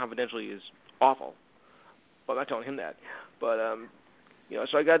confidentially is awful. Well, I'm not telling him that. But,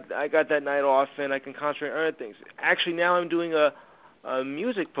 so I got that night off, and I can concentrate on other things. Actually, now I'm doing a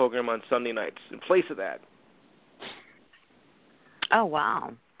music program on Sunday nights in place of that. Oh,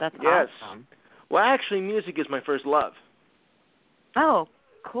 wow. That's yes. awesome. Well, actually, music is my first love. Oh,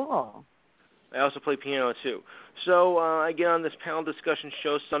 cool. I also play piano, too. So I get on this panel discussion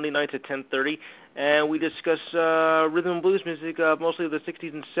show Sunday nights at 10:30, and we discuss rhythm and blues music, mostly the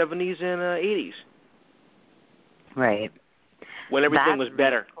 60s and 70s and 80s. Right. When everything was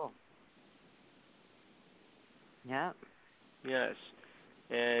better. Really cool. Yep. Yes.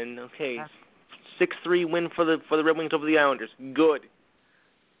 And, 6-3 win for the Red Wings over the Islanders. Good.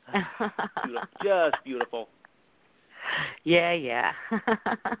 Beautiful. Just beautiful. Yeah.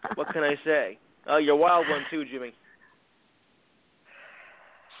 What can I say? Your Wild one, too, Jimmy.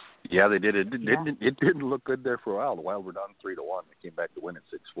 Yeah, they did. It didn't look good there for a while. The Wild were down 3-1. They came back to win at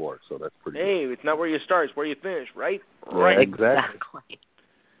 6-4, so that's pretty good. It's not where you start, it's where you finish, right? Right, exactly.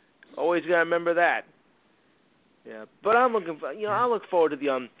 Always got to remember that. Yeah, but I'm looking for, I look forward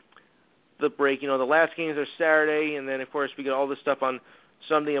to the break. The last games are Saturday, and then, of course, we get all this stuff on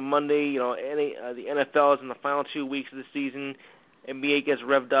Sunday and Monday. The NFL is in the final 2 weeks of the season. NBA gets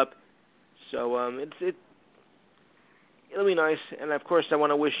revved up. So it'll be nice. And, of course, I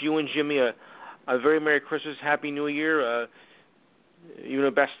want to wish you and Jimmy a very Merry Christmas, Happy New Year, even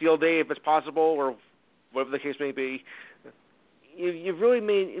a Bastille Day if it's possible, or whatever the case may be. You've really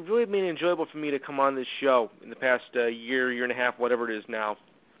made it enjoyable for me to come on this show in the past year and a half, whatever it is now.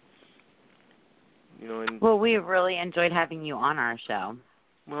 Well, we really enjoyed having you on our show.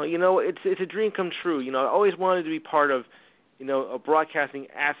 Well, it's a dream come true. I always wanted to be part of, a broadcasting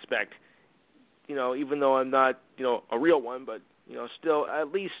aspect. Even though I'm not, a real one, but still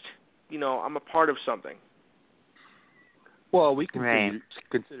at least, I'm a part of something. Well, we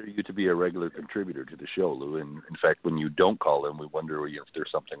consider you to be a regular contributor to the show, Lou. And in fact, when you don't call in, we wonder if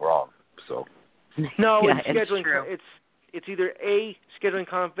there's something wrong. So. No, yeah, it's scheduling. It's either A, scheduling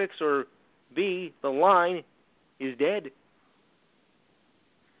conflicts, or B, the line is dead.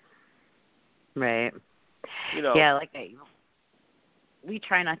 Right. Yeah, we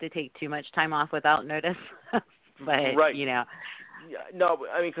try not to take too much time off without notice, but right. No,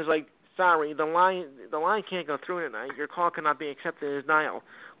 I mean, because sorry, the line can't go through tonight. Your call cannot be accepted as dial.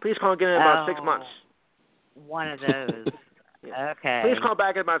 Please call again in about 6 months. One of those. Yeah. Okay. Please call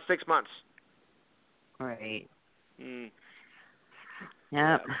back in about 6 months. Right. Mm. Yep.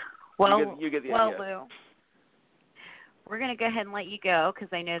 Yeah. Well, you get the well, idea. Lou, we're going to go ahead and let you go because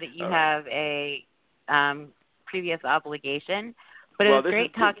I know that you All right. have a previous obligation. But Well, it was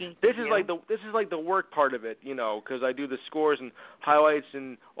great talking to you. This is like the work part of it, because I do the scores and highlights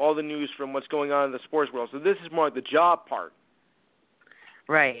and all the news from what's going on in the sports world. So this is more like the job part.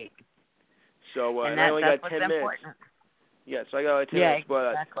 Right. So and I only that's got what's 10 minutes. important. Yeah, so I got like 10 minutes.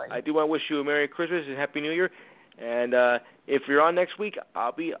 But Exactly. I do want to wish you a Merry Christmas and Happy New Year. And if you're on next week,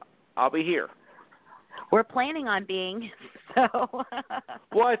 I'll be here. We're planning on being, so.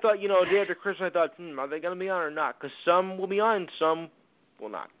 Well, I thought, day after Christmas, I thought, are they going to be on or not? Because some will be on and some will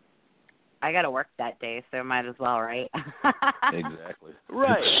not. I got to work that day, so might as well, right? Exactly.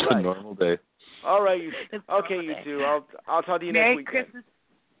 Right, It's right. a normal day. All right, you day. two. I'll talk to you Merry next week. Christmas.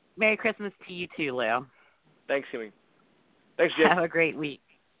 Merry Christmas to you too, Lou. Thanks, Jimmy. Thanks, Jim. Have a great week.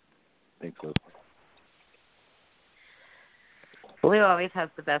 Thanks, Lou. Lou always has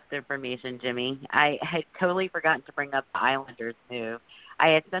the best information, Jimmy. I had totally forgotten to bring up the Islanders move. I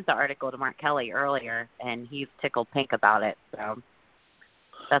had sent the article to Mark Kelly earlier, and he's tickled pink about it. So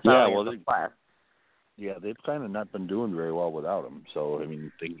that's always a plus. Yeah, they've kind of not been doing very well without him. So I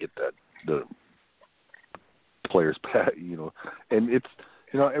mean, they can get the players back, and it's.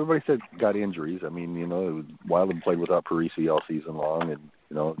 Everybody said got injuries. I mean, Wildman played without Parisi all season long, and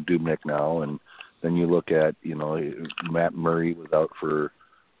Dubnyk now, and then you look at Matt Murray was out for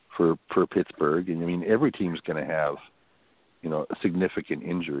Pittsburgh, and I mean every team's going to have significant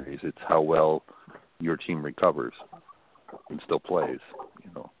injuries. It's how well your team recovers and still plays.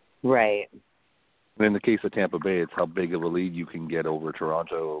 Right. And in the case of Tampa Bay, it's how big of a lead you can get over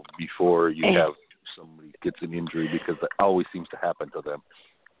Toronto before you have somebody gets an injury, because that always seems to happen to them.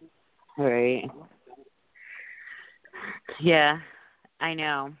 Right. Yeah, I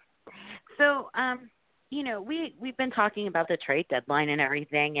know. So, we've been talking about the trade deadline and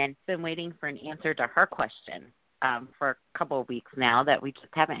everything, and been waiting for an answer to her question for a couple of weeks now that we just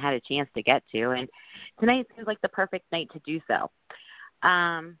haven't had a chance to get to. And tonight seems like the perfect night to do so.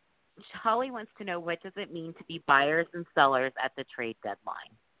 Holly wants to know, what does it mean to be buyers and sellers at the trade deadline?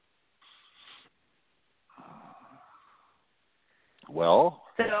 Well,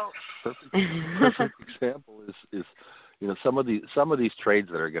 so perfect example is some of these trades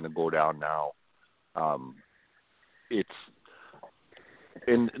that are going to go down now.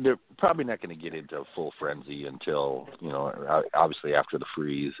 And they're probably not going to get into a full frenzy until obviously after the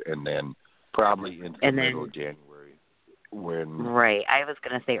freeze, and then probably into the middle of January. Right, I was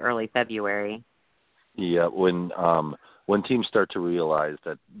going to say early February. Yeah, when teams start to realize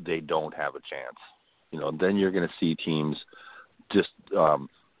that they don't have a chance, then you're going to see teams just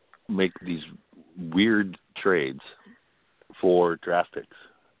make these weird trades for draft picks,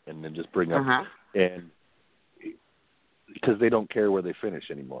 and then just bring up and because they don't care where they finish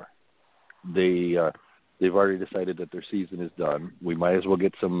anymore. They've already decided that their season is done. We might as well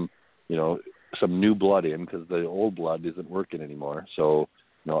get some new blood in, because the old blood isn't working anymore. So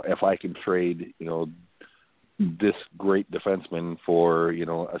if I can trade this great defenseman for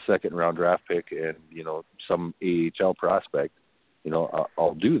a second round draft pick and some AHL prospect,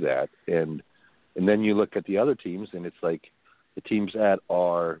 I'll do that. And then you look at the other teams, and it's like the teams that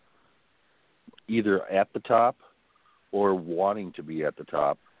are either at the top or wanting to be at the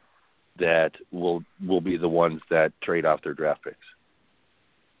top that will be the ones that trade off their draft picks.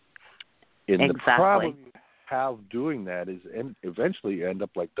 And the problem you have doing that is eventually end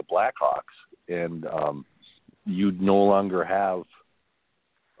up like the Blackhawks, and you no longer have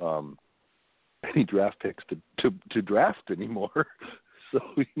any draft picks to draft anymore. So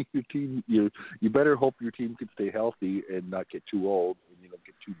your team, you better hope your team can stay healthy and not get too old, and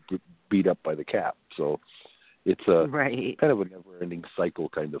get too beat up by the cap. So it's a kind of a never-ending cycle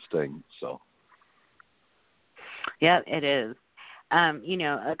kind of thing. So yeah, it is.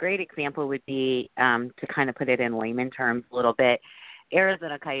 A great example would be, to kind of put it in layman terms a little bit,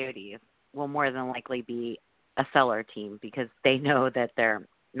 Arizona Coyotes will more than likely be a seller team because they know that they're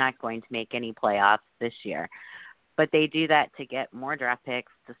not going to make any playoffs this year. But they do that to get more draft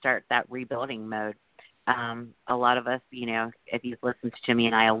picks to start that rebuilding mode. A lot of us, if you've listened to Jimmy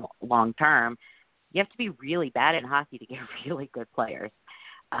and I long term, you have to be really bad in hockey to get really good players.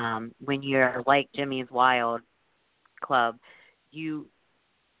 When you're like Jimmy's Wild club, you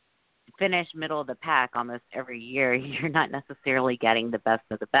finish middle of the pack almost every year. You're not necessarily getting the best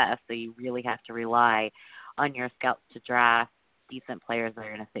of the best, so you really have to rely on your scouts to draft decent players that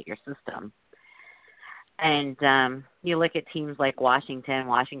are going to fit your system. And you look at teams like Washington.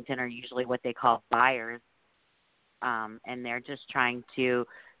 Washington are usually what they call buyers, and they're just trying to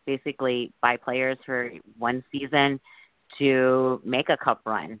basically buy players for one season to make a cup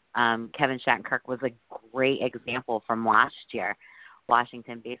run. Kevin Shattenkirk was a great example from last year.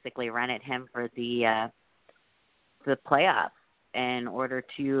 Washington basically rented him for the playoffs in order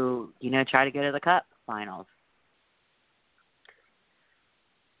to, try to go to the Cup finals.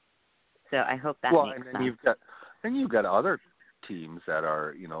 So I hope that makes sense. Then you've got other teams that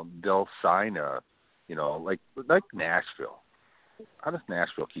are, they'll sign like Nashville. How does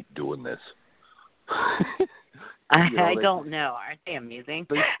Nashville keep doing this? I don't know. Aren't they amazing?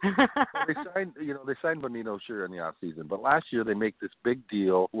 They signed Bonino, sure, in the off season, but last year they make this big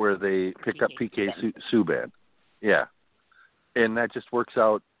deal where they pick up PK Subban. Yeah. And that just works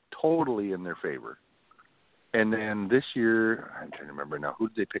out totally in their favor. And then this year, I'm trying to remember now, who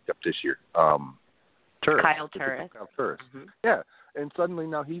did they pick up this year? Turris. Kyle Turris. Mm-hmm. Yeah. And suddenly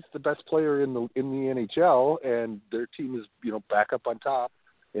now he's the best player in the NHL, and their team is back up on top.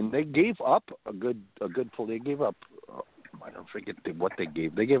 And they gave up a good pull. They gave up, I don't forget what they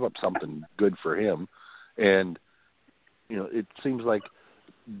gave. They gave up something good for him, and it seems like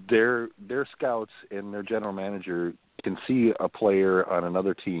their scouts and their general manager can see a player on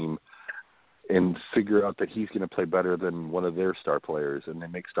another team and figure out that he's going to play better than one of their star players, and they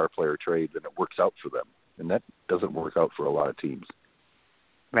make star player trades, and it works out for them. And that doesn't work out for a lot of teams.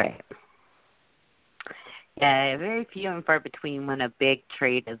 Right. Yeah, very few and far between when a big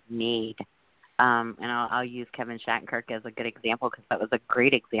trade is made. And I'll use Kevin Shattenkirk as a good example because that was a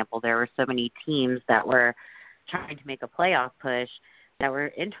great example. There were so many teams that were trying to make a playoff push that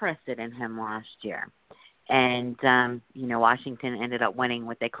were interested in him last year. And, Washington ended up winning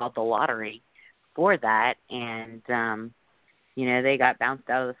what they called the lottery for that. And, they got bounced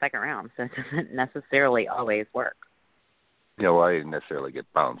out of the second round. So it doesn't necessarily always work. Yeah, well, I didn't necessarily get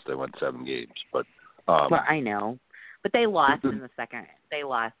bounced. They went 7 games, but well, I know, but they lost in the second. They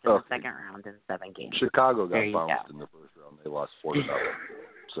lost in the second round in 7 games. Chicago got bounced in the first round. They lost 4-0.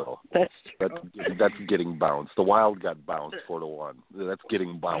 So that's getting bounced. The Wild got bounced 4-1. That's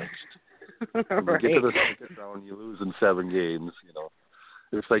getting bounced. When you get to the second round, you lose in 7 games.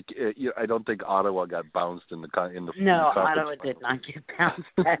 It's like I don't think Ottawa got bounced in the No, Ottawa did not get bounced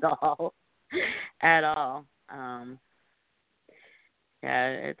at all. At all. Yeah,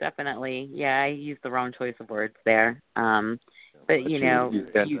 it definitely. Yeah, I used the wrong choice of words there. But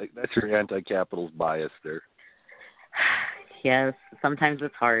that's your anti-Capitals bias there. Yes, sometimes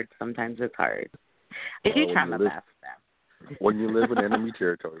it's hard. I do try my best, though. When you live in enemy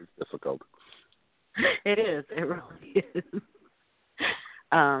territory, it's difficult. It is. It really is.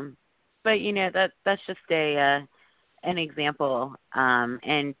 But that's just an example.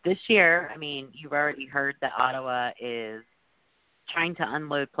 And this year, you've already heard that Ottawa is trying to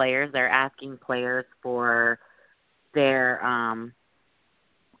unload players. They're asking players for their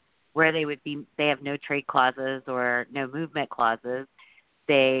where they have no trade clauses or no movement clauses.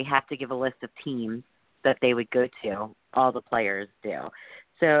 They have to give a list of teams that they would go to. All the players do.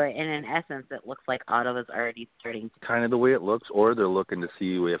 So in essence, it looks like Ottawa's already starting to kind of the way it looks, or they're looking to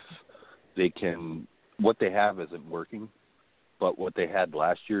see if they can. What they have isn't working, but what they had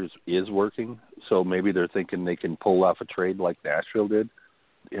last year is working. So maybe they're thinking they can pull off a trade like Nashville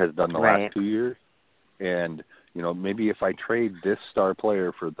has done the last 2 years. And, maybe if I trade this star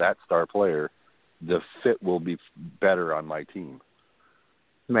player for that star player, the fit will be better on my team.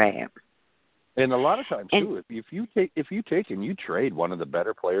 Right. And a lot of times, too, if you take and you trade one of the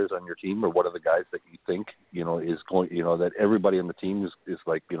better players on your team or one of the guys that you think, is going, that everybody on the team is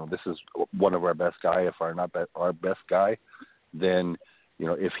like, this is one of our best guy, if not our best guy, then,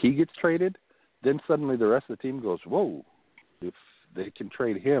 if he gets traded, then suddenly the rest of the team goes, whoa, if they can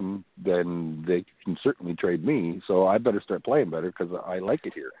trade him, then they can certainly trade me. So I better start playing better because I like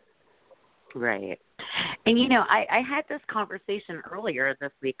it here. Right. And, I had this conversation earlier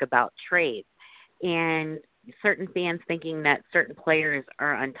this week about trades and certain fans thinking that certain players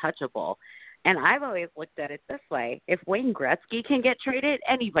are untouchable. And I've always looked at it this way. If Wayne Gretzky can get traded,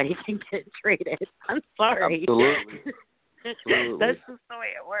 anybody can get traded. I'm sorry. Absolutely. That's just the way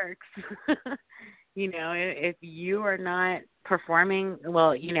it works. If you are not performing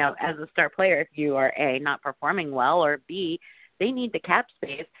well, as a star player, if you are A, not performing well, or B, they need the cap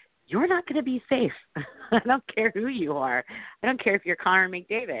space, you're not going to be safe. I don't care who you are. I don't care if you're Connor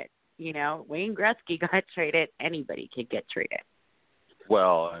McDavid. Wayne Gretzky got traded. Anybody can get traded.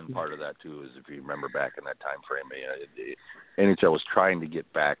 Well, and part of that, too, is if you remember back in that time frame, the NHL was trying to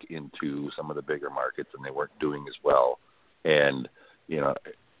get back into some of the bigger markets, and they weren't doing as well. And,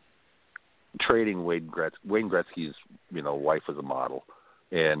 trading Wayne Gretzky's, wife was a model,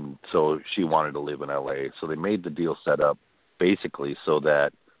 and so she wanted to live in L.A., so they made the deal set up basically so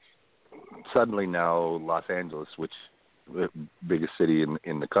that suddenly now Los Angeles, which the biggest city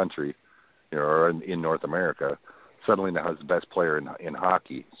in the country, or in North America, suddenly now has the best player in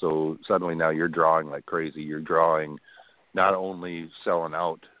hockey. So suddenly now you're drawing like crazy. You're drawing, not only selling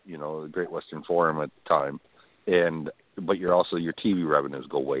out, the Great Western Forum at the time, but you're also, your TV revenues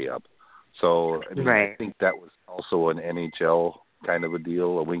go way up. So I mean, right. I think that was also an NHL kind of a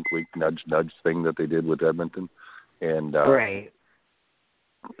deal, a wink, wink, nudge, nudge thing that they did with Edmonton, and right.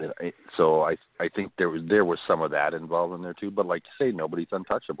 So I think there was some of that involved in there too. But like you say, nobody's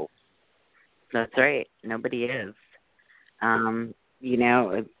untouchable. That's right. Nobody is.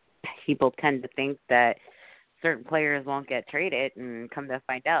 People tend to think that certain players won't get traded, and come to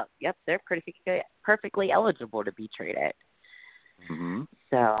find out, yep, they're perfectly eligible to be traded. Mm-hmm.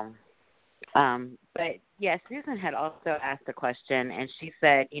 So, but yeah, Susan had also asked a question, and she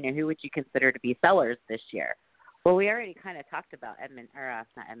said, who would you consider to be sellers this year? Well, we already kind of talked about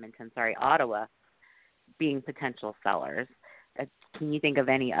Ottawa being potential sellers. Can you think of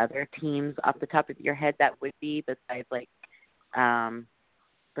any other teams off the top of your head that would be, besides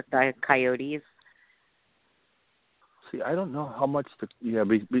besides Coyotes? See, I don't know how much the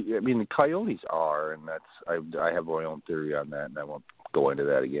Coyotes are, and that's I have my own theory on that, and I won't go into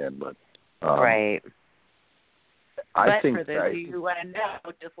that again. But right. I but think for those of you who want to know,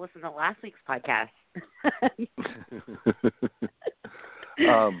 just listen to last week's podcast.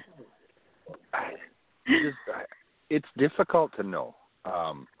 It's difficult to know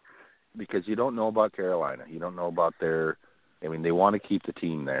because you don't know about Carolina. You don't know about they want to keep the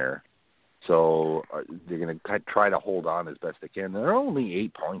team there. So they're going to try to hold on as best they can. They're only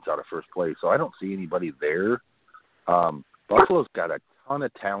 8 points out of first place, so I don't see anybody there. Buffalo's got a ton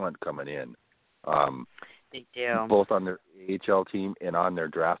of talent coming in. They do. Both on their AHL team and on their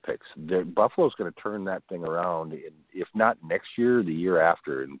draft picks. Buffalo's going to turn that thing around, if not next year, the year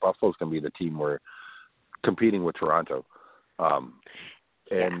after. And Buffalo's going to be the team where competing with Toronto.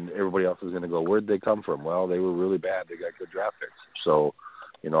 And everybody else is going to go, where'd they come from? Well, they were really bad. They got good draft picks. So,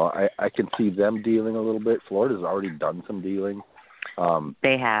 I can see them dealing a little bit. Florida's already done some dealing.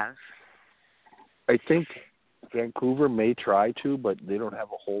 They have. I think Vancouver may try to, but they don't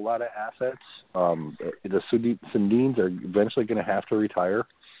have a whole lot of assets. The Sundins are eventually going to have to retire,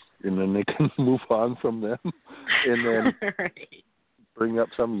 and then they can move on from them and then right. bring up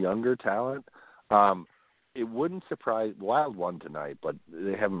some younger talent. It wouldn't surprise Wild won tonight, but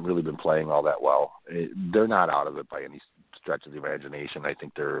they haven't really been playing all that well. They're not out of it by any stretch of the imagination. I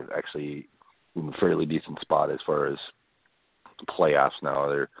think they're actually in a fairly decent spot as far as playoffs now.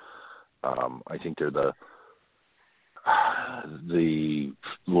 I think they're the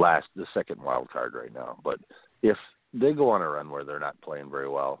second wild card right now. But if they go on a run where they're not playing very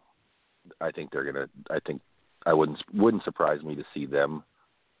well, I think they're gonna. I think I wouldn't surprise me to see them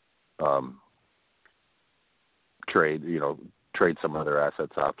trade some of their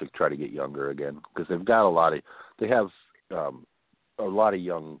assets off to try to get younger again, because they've got a lot of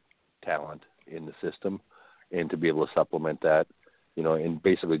young talent in the system, and to be able to supplement that, and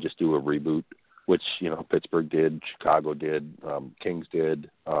basically just do a reboot, which Pittsburgh did, Chicago did, Kings did,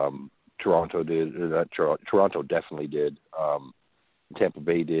 Toronto did. Toronto definitely did. Tampa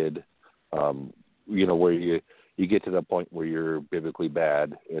Bay did. Where you get to the point where you're biblically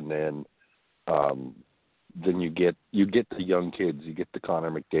bad, and then you get the young kids, you get the Connor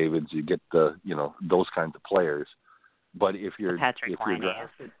McDavids, you get the those kinds of players. But if you're Patrick Laine.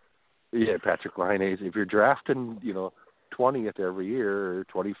 Patrick Laine, if you're drafting 20th every year or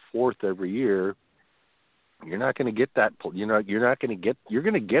 24th every year, you're not going to get that. You're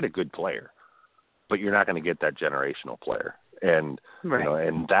going to get a good player, but you're not going to get that generational player. And right.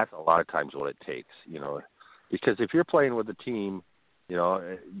 And that's a lot of times what it takes. Because if you're playing with a team,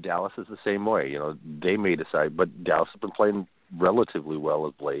 Dallas is the same way. They may decide, but Dallas has been playing relatively well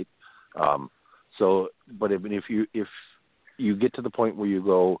of late. But if you get to the point where you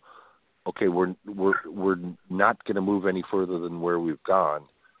go, okay, we're not going to move any further than where we've gone,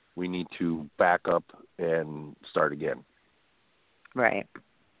 we need to back up and start again. Right.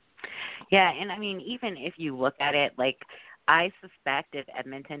 Yeah, and even if you look at it, I suspect if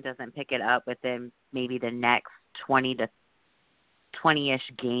Edmonton doesn't pick it up within maybe the next 20-ish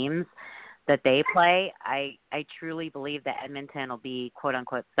games that they play, I truly believe that Edmonton will be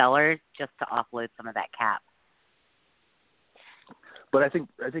quote-unquote sellers just to offload some of that cap. But I think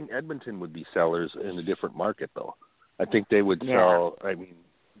Edmonton would be sellers in a different market, though. I think they would sell. I mean,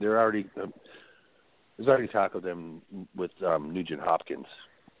 there's already talk of them with Nugent Hopkins.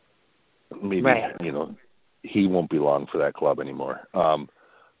 Maybe he won't be long for that club anymore.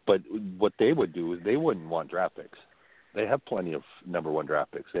 But what they would do is they wouldn't want draft picks. they have plenty of number one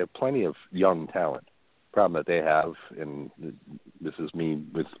draft picks. They have plenty of young talent. Problem that they have, and this is me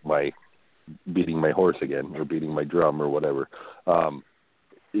with my beating my horse again, or beating my drum, or whatever.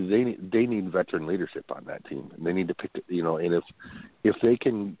 They need veteran leadership on that team. And they need to pick, and if they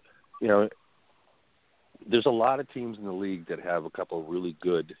can, there's a lot of teams in the league that have a couple of really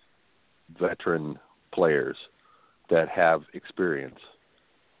good veteran players that have experience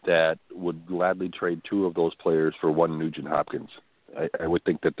that would gladly trade two of those players for one Nugent Hopkins. I would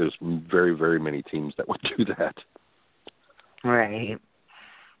think that there's very, very many teams that would do that. Right.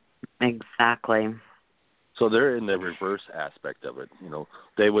 Exactly. So they're in the reverse aspect of it.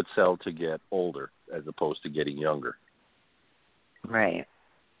 They would sell to get older as opposed to getting younger. Right.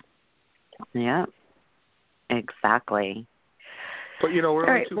 Yeah. Exactly. But we're only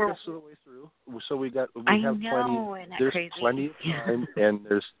right, 2 fifths of the way through, so we have plenty. There's crazy? plenty of time, and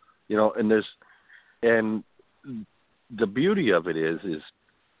and the beauty of it is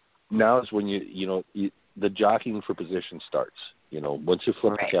now is when the jockeying for position starts. Once you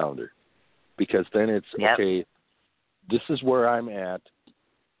flip the calendar, because then it's okay. This is where I'm at,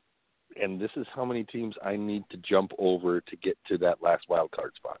 and this is how many teams I need to jump over to get to that last wild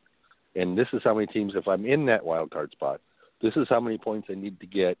card spot, and this is how many teams, if I'm in that wild card spot, this is how many points I need to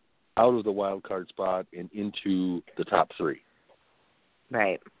get out of the wild card spot and into the top 3.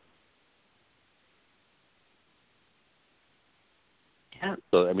 Right. Yep.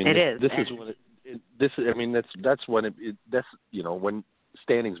 So I mean, it is. This is when that's when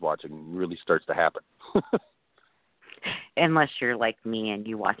standings watching really starts to happen. Unless you're like me and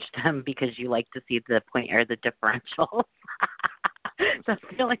you watch them because you like to see the point or the differential. That's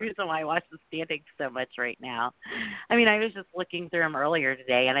the only reason why I watch the standings so much right now. I mean, I was just looking through them earlier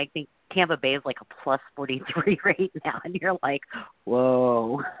today, and I think Tampa Bay is like a plus 43 right now, and you're like,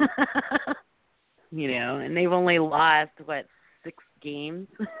 whoa. And they've only lost, 6 games?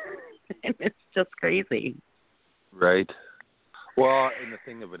 And it's just crazy. Right. Well, and the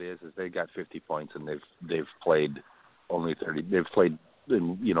thing of it is they got 50 points, and they've played only 30. They've played,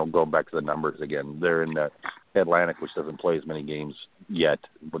 going back to the numbers again, they're in the Atlantic, which doesn't play as many games yet,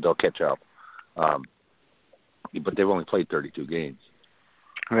 but they'll catch up. But they've only played 32 games.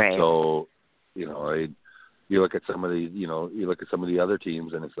 Right. So, you look at some of the other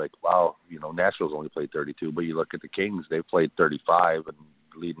teams, and it's like, wow, Nashville's only played 32, but you look at the Kings, they've played 35 and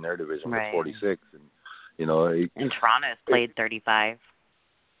leading their division with 46, and and Toronto's played 35.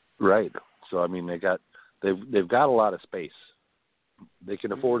 Right. So I mean, they've got a lot of space. They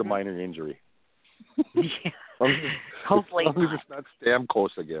can afford a minor injury. Yeah. Hopefully as long as it's not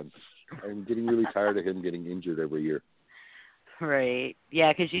Stamkos again. I'm getting really tired of him getting injured every year. Right.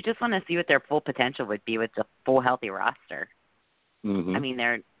 Yeah, because you just want to see what their full potential would be with the full healthy roster. Mm-hmm. I mean,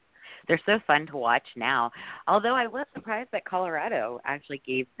 they're so fun to watch now. Although I was surprised that Colorado actually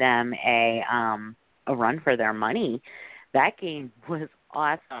gave them a run for their money. That game was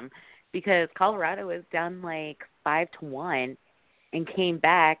awesome because Colorado was down like 5-1 and came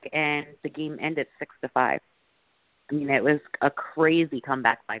back, and the game ended 6-5. I mean, it was a crazy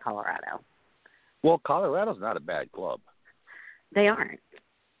comeback by Colorado. Well, Colorado's not a bad club. They aren't.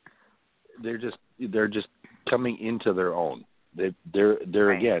 They're just coming into their own. They're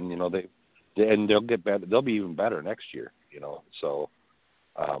right. Again, and they'll get better. They'll be even better next year. So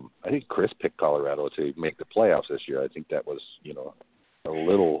I think Chris picked Colorado to make the playoffs this year. I think that was a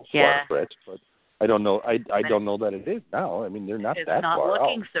little far-fetched, but I don't know. I don't know that it is now. I mean, they're not that far out. It's not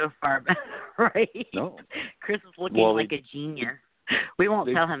looking so far back, right? No. Chris is looking like a genius. We won't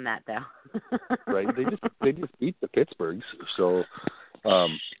tell him that, though. Right. They just beat the Pittsburghs. So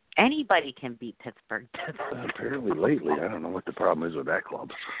anybody can beat Pittsburgh. Apparently lately. I don't know what the problem is with that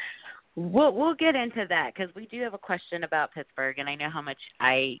club. We'll get into that because we do have a question about Pittsburgh, and I know how much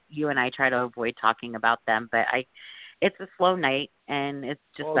you and I try to avoid talking about them, but it's a slow night, and it's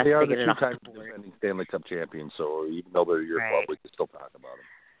just best to get it off the board. They are the 2-time defending Stanley Cup champions, so even though they're your club, we can still talk about them.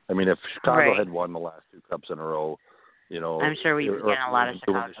 I mean, if Chicago had won the last 2 cups in a row, I'm sure we'd be getting a lot of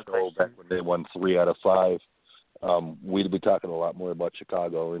Chicago questions. Back when they won 3 out of 5, we'd be talking a lot more about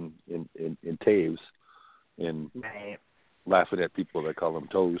Chicago in Taves and laughing at people that call them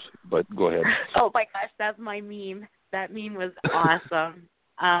toes. But go ahead. Oh my gosh, that's my meme. That meme was awesome.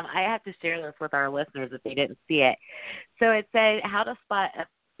 I have to share this with our listeners if they didn't see it. So it said how to spot a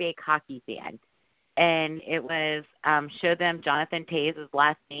fake hockey fan. And it was show them Jonathan Taves'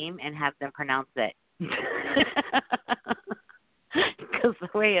 last name and have them pronounce it. Because the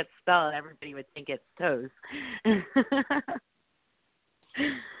way it's spelled, everybody would think it's toes.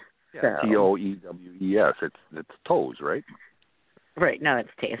 Toewees. It's toes, right? Right. No, it's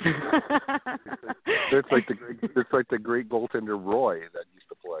Taze. It's like the great goaltender Roy that used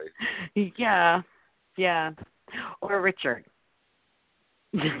to play. Yeah. Yeah. Or Richard.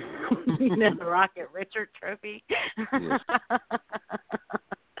 The Rocket Richard Trophy. Yes.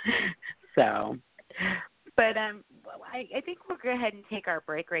 So, but I think we'll go ahead and take our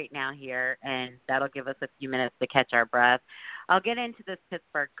break right now here, and that'll give us a few minutes to catch our breath. I'll get into this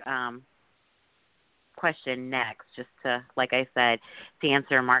Pittsburgh question next, just to, like I said, to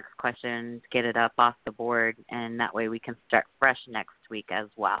answer Mark's question, get it up off the board, and that way we can start fresh next week as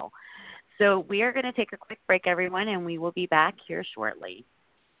well. So we are going to take a quick break, everyone, and we will be back here shortly.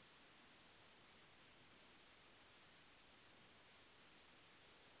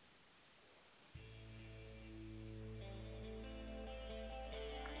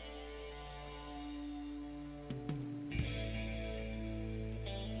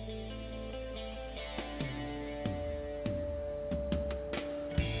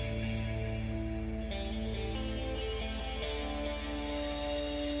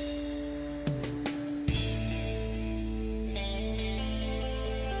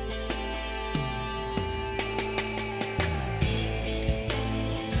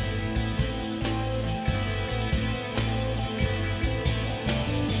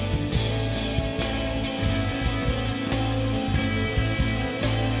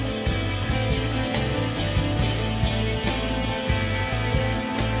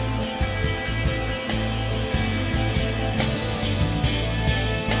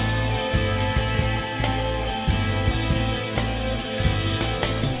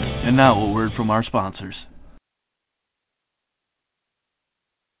 And now a word from our sponsors.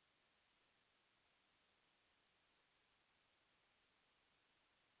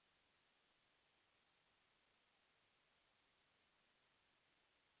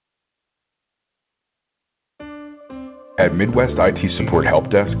 At Midwest IT Support Help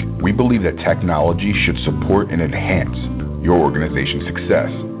Desk, we believe that technology should support and enhance your organization's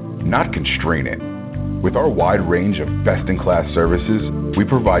success, not constrain it. With our wide range of best-in-class services, we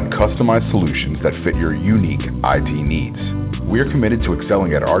provide customized solutions that fit your unique IT needs. We are committed to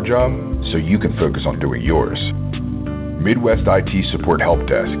excelling at our job so you can focus on doing yours. Midwest IT Support Help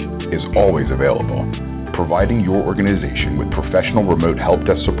Desk is always available, providing your organization with professional remote help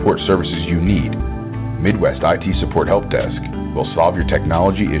desk support services you need. Midwest IT Support Help Desk will solve your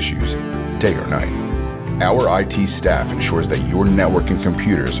technology issues day or night. Our IT staff ensures that your network and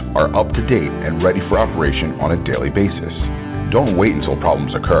computers are up to date and ready for operation on a daily basis. Don't wait until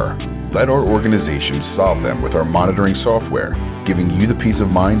problems occur. Let our organization solve them with our monitoring software, giving you the peace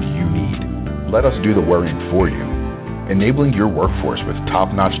of mind you need. Let us do the worrying for you. Enabling your workforce with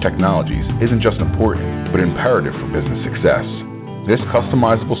top-notch technologies isn't just important, but imperative for business success. This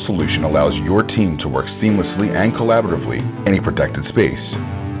customizable solution allows your team to work seamlessly and collaboratively in a protected space.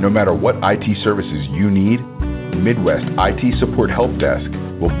 No matter what IT services you need, Midwest IT Support Help Desk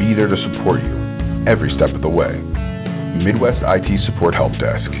will be there to support you every step of the way. Midwest IT Support Help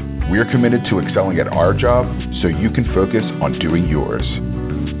Desk. We are committed to excelling at our job so you can focus on doing yours.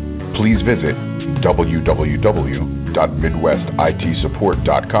 Please visit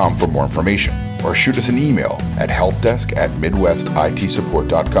www.midwestitsupport.com for more information, or shoot us an email at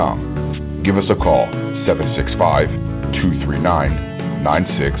helpdesk@midwestitsupport.com. Give us a call,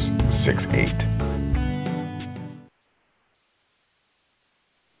 765-239-9668.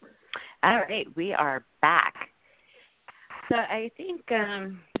 All right, we are back. So I think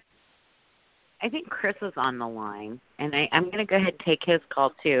Chris is on the line, and I'm going to go ahead and take his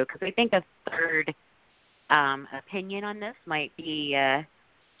call too, because I think a third opinion on this might be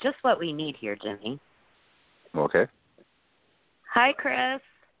just what we need here, Jimmy. Okay. Hi, Chris.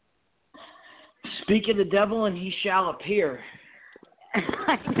 Speak of the devil, and he shall appear.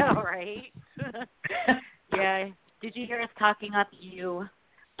 I know, right? Yeah. Did you hear us talking up you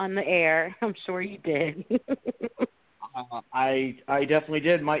on the air? I'm sure you did. I definitely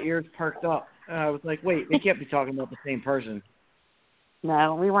did. My ears perked up. I was like, wait, they can't be talking about the same person.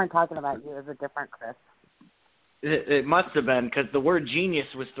 No, we weren't talking about you. It was a different Chris. It must have been, because the word genius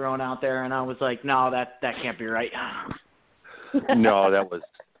was thrown out there, and I was like, no, that can't be right. No, that was,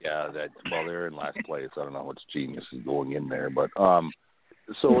 they're in last place. I don't know what's genius is going in there. But,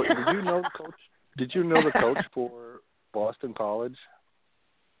 so did you know the coach for Boston College?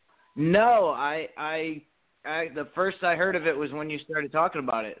 No, I the first I heard of it was when you started talking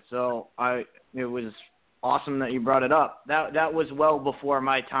about it. So it was awesome that you brought it up. That was well before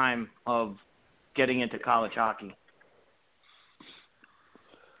my time of getting into college hockey.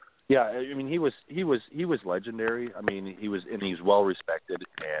 Yeah, I mean he was legendary. I mean he's well respected,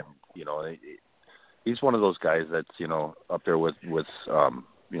 and he's one of those guys that's, up there with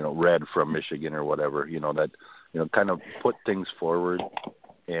Red from Michigan or whatever, that, kind of put things forward.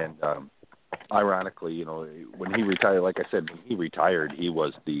 And ironically, when he retired, like I said, when he retired, he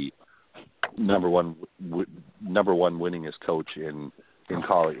was the number one winningest coach in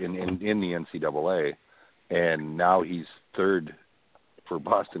college, in the NCAA. And now he's third for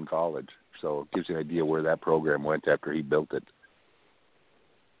Boston College. So it gives you an idea where that program went after he built it.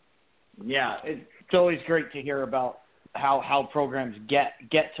 Yeah, it's always great to hear about how programs get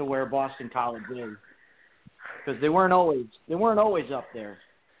to where Boston College is, because they weren't always up there.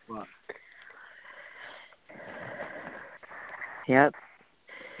 But. Yep.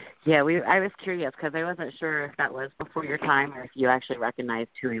 Yeah, I was curious because I wasn't sure if that was before your time or if you actually recognized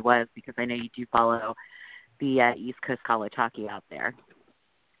who he was, because I know you do follow the East Coast college hockey out there.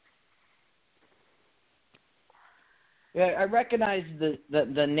 Yeah, I recognized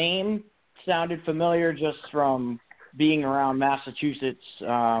the name sounded familiar just from being around Massachusetts,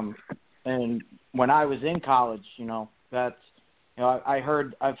 and when I was in college, I've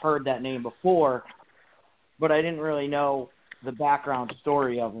heard that name before, but I didn't really know the background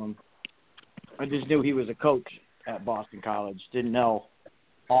story of him. I just knew he was a coach at Boston College. Didn't know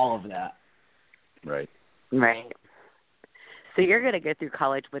all of that. Right. Right. So you're going to go through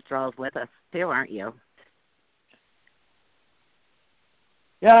college withdrawals with us too, aren't you?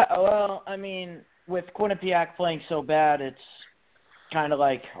 Yeah, well, I mean, with Quinnipiac playing so bad, it's kind of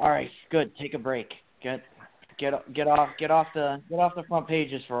like, all right, good, take a break, get off the front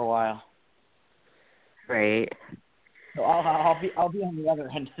pages for a while. Right. So I'll be on the other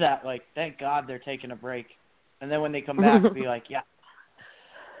end of that. Like, thank God they're taking a break, and then when they come back, be like, yeah.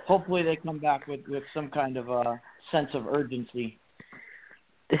 Hopefully they come back with some kind of a sense of urgency.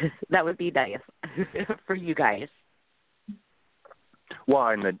 That would be nice for you guys. Well,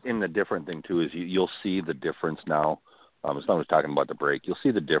 and the different thing too is you'll see the difference now. As I was talking about the break, you'll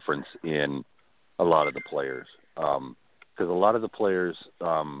see the difference in a lot of the players, because a lot of the players,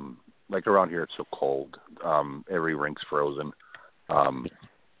 like around here, it's so cold. Every rink's frozen,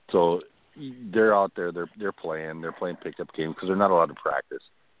 so they're out there. They're playing pickup games because they're not allowed to practice,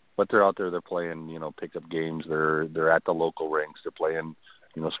 but they're out there. They're playing pickup games. They're at the local rinks. They're playing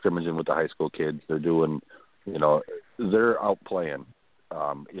scrimmaging with the high school kids. They're doing they're out playing.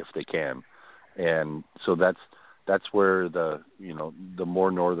 If they can, and so that's where the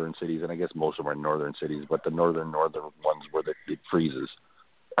more northern cities, and I guess most of them are northern cities, but the northern ones where it freezes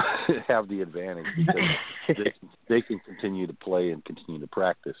have the advantage because they can continue to play and continue to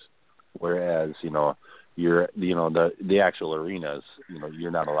practice, whereas the actual arenas, you're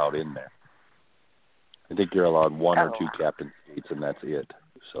not allowed in there. I think you're allowed one or two captain seats, and that's it.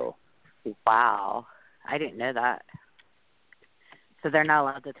 So wow, I didn't know that. So they're not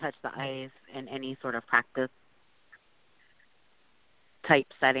allowed to touch the ice in any sort of practice type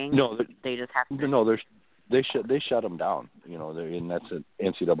setting. No, they just have to. No, they shut them down. And that's an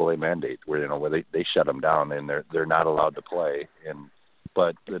NCAA mandate where they shut them down and they're not allowed to play.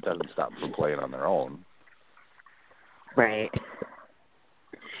 But it doesn't stop them from playing on their own. Right.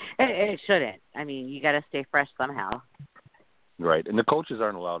 It shouldn't. I mean, you got to stay fresh somehow. Right, and the coaches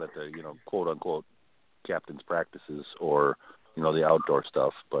aren't allowed at the quote unquote captain's practices or the outdoor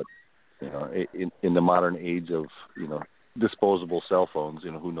stuff, but in the modern age of disposable cell phones,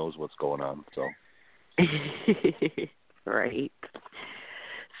 who knows what's going on. So right.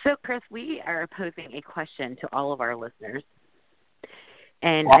 So Chris, we are posing a question to all of our listeners,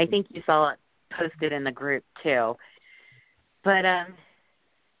 and I think you saw it posted in the group too. But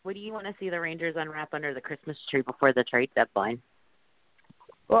what do you want to see the Rangers unwrap under the Christmas tree before the trade deadline?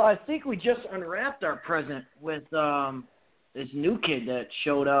 Well, I think we just unwrapped our present with this new kid that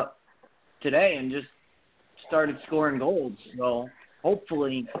showed up today and just started scoring goals. So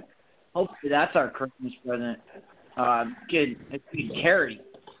hopefully that's our Christmas present. Kid Carey.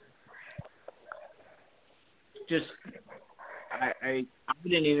 Just I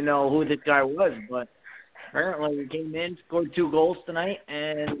didn't even know who this guy was, but apparently he came in, scored 2 goals tonight,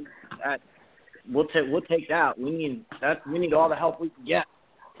 and we'll take that. We need all the help we can get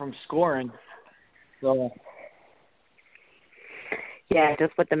from scoring. So. Yeah,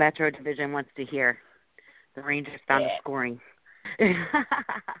 just what the Metro Division wants to hear. The Rangers found the scoring.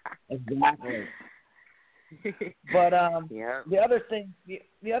 Exactly. But yeah. the other thing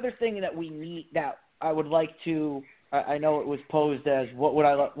that we need, that I would like to, I know it was posed as what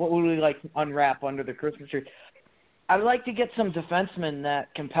would we like to unwrap under the Christmas tree? I'd like to get some defensemen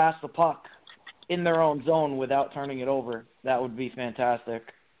that can pass the puck in their own zone without turning it over. That would be fantastic.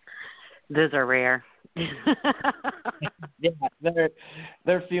 Those are rare. Yeah,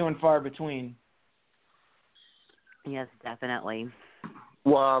 they're few and far between. Yes, definitely.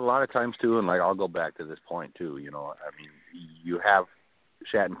 Well, a lot of times too, and like I'll go back to this point too. I mean, you have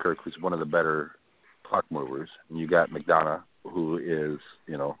Shattenkirk, who's one of the better puck movers, and you got McDonough, who is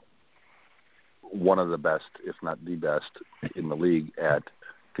one of the best, if not the best, in the league at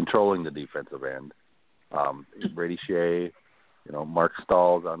controlling the defensive end. Brady Shea, Mark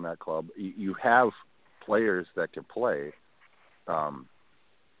Stahl's on that club. You have players that can play. A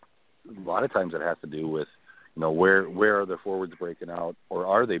lot of times it has to do with, where are the forwards breaking out, or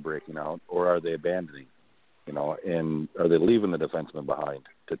are they breaking out, or are they abandoning, and are they leaving the defenseman behind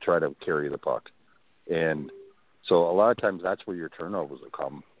to try to carry the puck? And so a lot of times that's where your turnovers will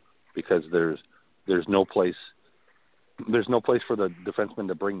come, because there's no place for the defenseman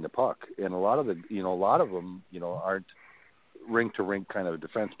to bring the puck, and a lot of them aren't rink to rink kind of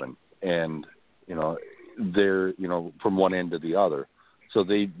defensemen, and they're from one end to the other, so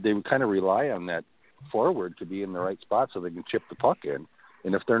they kind of rely on that forward to be in the right spot so they can chip the puck in,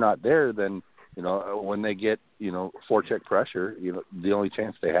 and if they're not there, then when they get forecheck pressure, the only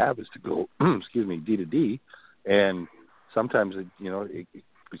chance they have is to go D to D, and sometimes it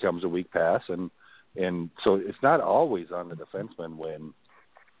becomes a weak pass, and so it's not always on the defenseman when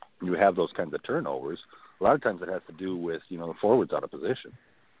you have those kinds of turnovers. A lot of times it has to do with, the forwards out of position.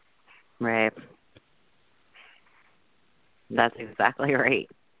 Right. That's exactly right.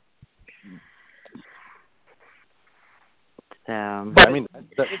 So, but I mean,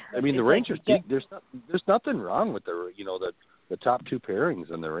 the Rangers. There's nothing wrong with the top two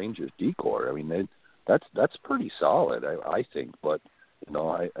pairings in the Rangers decor. I mean, that's pretty solid, I think. But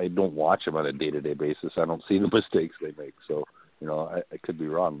I don't watch them on a day-to-day basis. I don't see the mistakes they make. So I could be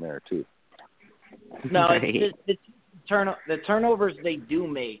wrong there too. No, it's the turnovers they do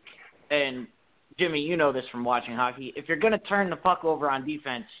make, and Jimmy, you know this from watching hockey. If you're going to turn the puck over on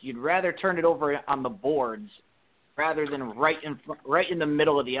defense, you'd rather turn it over on the boards rather than right in the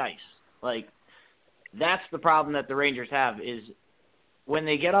middle of the ice. Like, that's the problem that the Rangers have, is when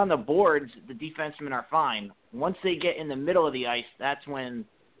they get on the boards, the defensemen are fine. Once they get in the middle of the ice, that's when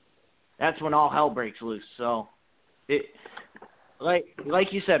all hell breaks loose. So, like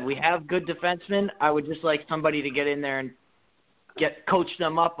you said, we have good defensemen. I would just like somebody to get in there and coach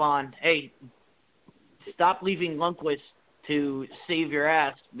them up on, hey, stop leaving Lundqvist to save your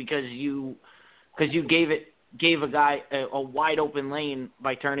ass because you gave a guy a wide open lane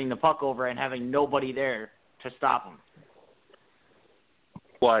by turning the puck over and having nobody there to stop him.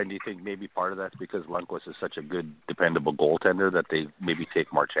 Well, and do you think maybe part of that's because Lundqvist is such a good, dependable goaltender that they maybe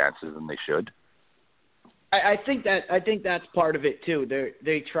take more chances than they should? I think that's part of it too.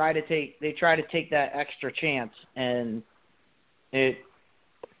 They try to take that extra chance, and it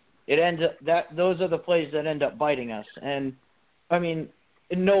ends up that those are the plays that end up biting us. And I mean,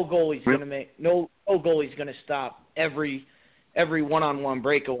 no goalie's gonna stop every one-on-one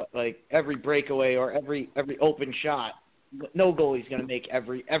breakaway, like every breakaway or every open shot. No goalie's gonna make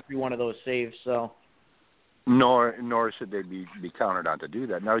every one of those saves. So. Nor should they be counted on to do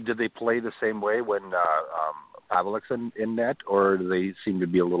that. Now, did they play the same way when Pavelic's in net, or do they seem to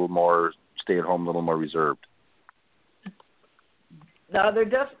be a little more stay at home, a little more reserved? No,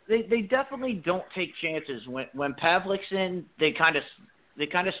 they definitely don't take chances when Pavelic's in. They kind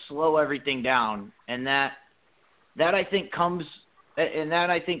of slow everything down, and that I think comes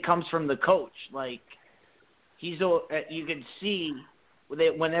from the coach. Like you can see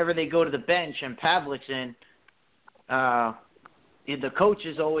whenever they go to the bench and Pavelic's in. The coach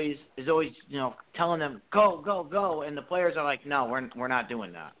is always telling them go, and the players are like, no, we're not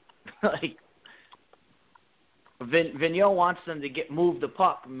doing that. Like Vigneault wants them to move the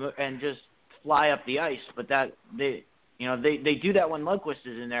puck and just fly up the ice, but that they do that when Lundqvist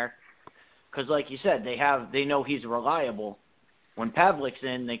is in there, because like you said, they know he's reliable. When Pavelic's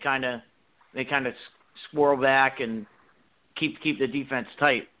in, they kind of squirrel back and keep the defense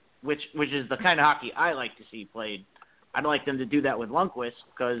tight, which is the kind of hockey I like to see played. I'd like them to do that with Lundqvist,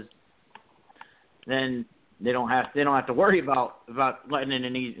 because then they don't have to worry about letting in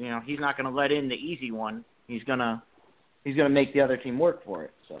an easy. He's not going to let in the easy one. He's gonna make the other team work for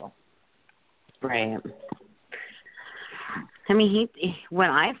it. So. Right. I mean, when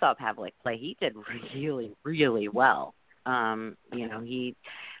I saw Pavelik play, he did really, really well.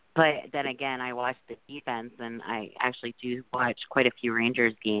 But then again, I watched the defense, and I actually do watch quite a few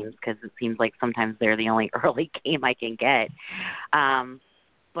Rangers games because it seems like sometimes they're the only early game I can get.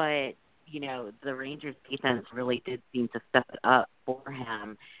 But, the Rangers defense really did seem to step it up for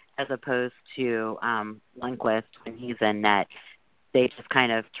him as opposed to Lundqvist when he's in net. They just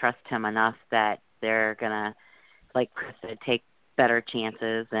kind of trust him enough that they're going to, like Chris said, take better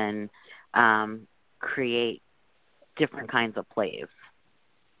chances and create different kinds of plays.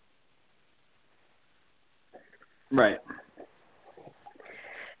 Right.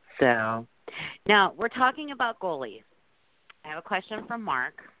 So now we're talking about goalies. I have a question from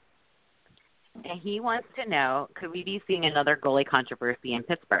Mark, and he wants to know, could we be seeing another goalie controversy in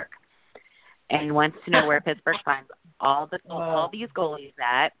Pittsburgh? And he wants to know where Pittsburgh finds all these goalies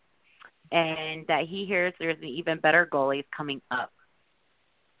at, and that he hears there's even better goalies coming up.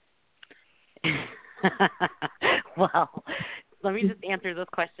 Well, let me just answer this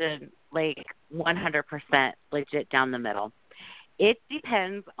question like 100% legit down the middle. It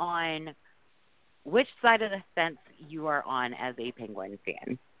depends on which side of the fence you are on as a Penguin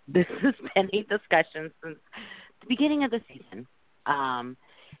fan. This has been a discussion since the beginning of the season.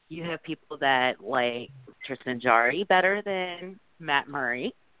 You have people that like Tristan Jarry better than Matt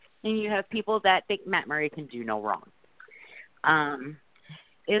Murray, and you have people that think Matt Murray can do no wrong.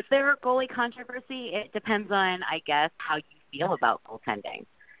 Is there a goalie controversy? It depends on, I guess, how you feel about goaltending.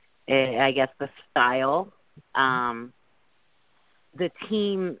 I guess the style. The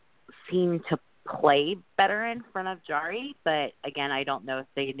team seemed to play better in front of Jarry, but again, I don't know if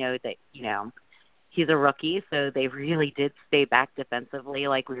they know that, he's a rookie, so they really did stay back defensively,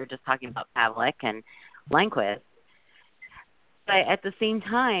 like we were just talking about Pavlik and Lundqvist. But at the same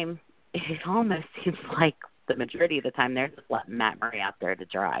time, it almost seems like the majority of the time they're just letting Matt Murray out there to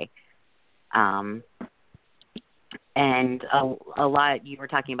dry. And a lot, you were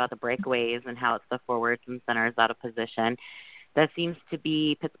talking about the breakaways and how it's the forwards and centers out of position. That seems to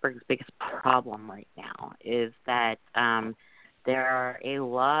be Pittsburgh's biggest problem right now, is that there are a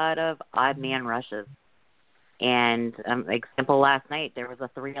lot of odd man rushes. And example, last night there was a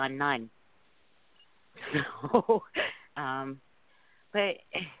 3-on-none. So, but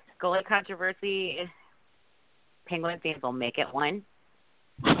goalie controversy, Penguin fans will make it one.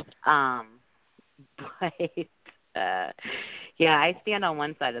 But yeah, I stand on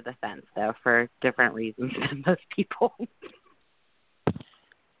one side of the fence though for different reasons than most people.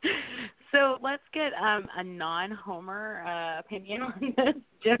 So let's get a non-Homer opinion on this,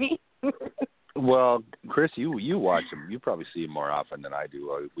 Jimmy. Well, Chris, you watch them. You probably see them more often than I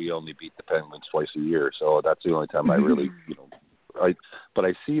do. We only beat the Penguins twice a year, so that's the only time I really, but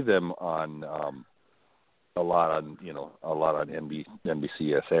I see them on a lot on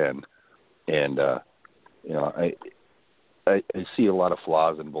NBCSN, and I see a lot of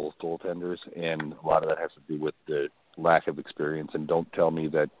flaws in both goaltenders, and a lot of that has to do with the lack of experience. And don't tell me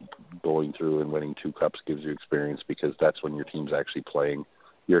that going through and winning 2 cups gives you experience, because that's when your team's actually playing.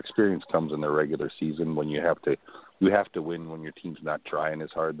 Your experience comes in the regular season when you have to win when your team's not trying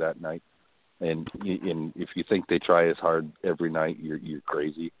as hard that night. And if you think they try as hard every night, you're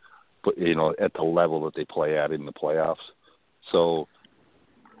crazy. But at the level that they play at in the playoffs. So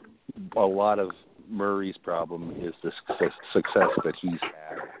a lot of Murray's problem is the success that he's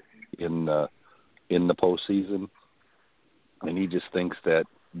had in the postseason, and he just thinks that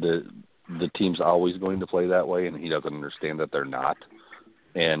the team's always going to play that way, and he doesn't understand that they're not.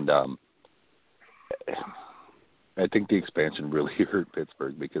 And I think the expansion really hurt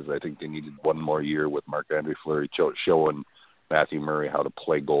Pittsburgh, because I think they needed one more year with Marc-Andre Fleury showing Matthew Murray how to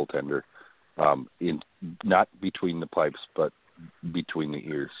play goaltender, in not between the pipes, but between the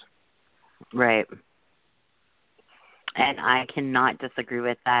ears. Right. And I cannot disagree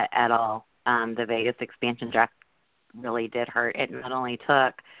with that at all. The Vegas expansion draft really did hurt. It not only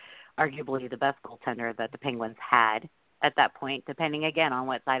took arguably the best goaltender that the Penguins had at that point, depending again on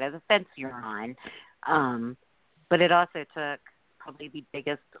what side of the fence you're on, but it also took probably the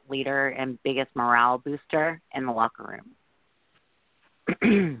biggest leader and biggest morale booster in the locker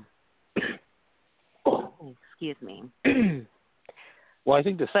room. Excuse me. Well, I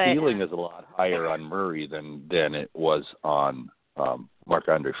think the ceiling is a lot higher on Murray than it was on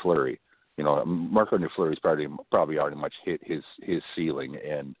Marc-Andre Fleury. Marc-Andre Fleury's probably already much hit his ceiling,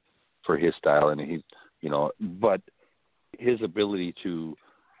 and for his style, and he's but his ability to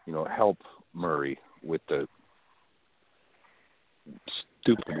help Murray with the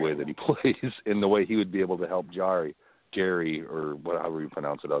stupid way that he plays, in the way he would be able to help Jarry, or however you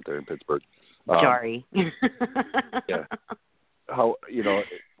pronounce it out there in Pittsburgh. Jarry. Yeah. How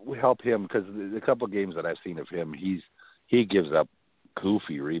we help him, because the couple of games that I've seen of him, he gives up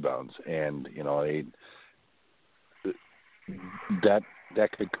goofy rebounds, and that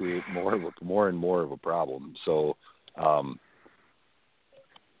could create more and more of a problem. So of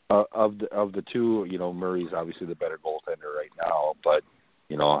the two, Murray's obviously the better goaltender right now, but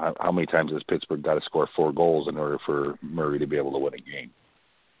how many times has Pittsburgh got to score 4 goals in order for Murray to be able to win a game?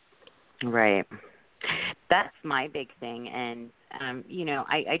 Right. that's my big thing. And,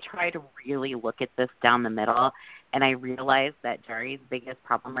 I try to really look at this down the middle, and I realize that Jerry's biggest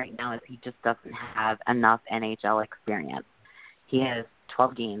problem right now is he just doesn't have enough NHL experience. He has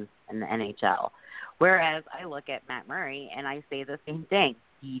 12 games in the NHL. Whereas I look at Matt Murray, and I say the same thing.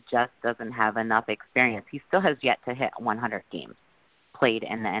 He just doesn't have enough experience. He still has yet to hit 100 games played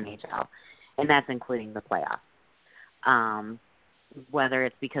in the NHL, and that's including the playoffs. Whether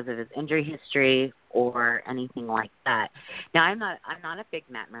it's because of his injury history or anything like that. Now, I'm not a big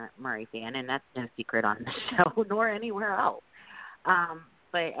Matt Murray fan, and that's no secret on the show nor anywhere else.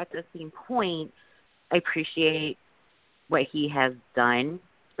 But at the same point, I appreciate what he has done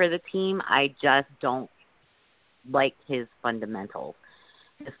for the team. I just don't like his fundamentals.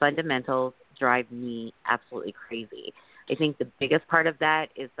 His fundamentals drive me absolutely crazy. I think the biggest part of that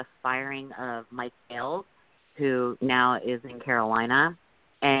is the firing of Mike Bales, who now is in Carolina,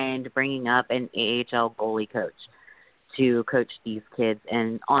 and bringing up an AHL goalie coach to coach these kids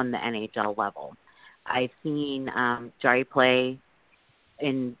and on the NHL level. I've seen Jari play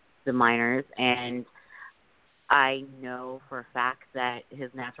in the minors, and I know for a fact that his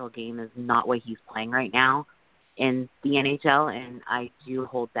natural game is not what he's playing right now in the NHL, and I do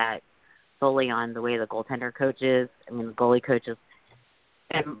hold that solely on the way the goaltender coaches, the goalie coaches,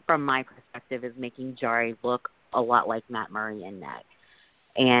 and from my perspective, is making Jari look a lot like Matt Murray in that.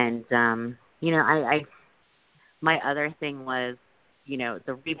 And, my other thing was,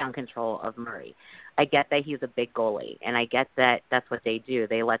 the rebound control of Murray. I get that he's a big goalie, and I get that that's what they do.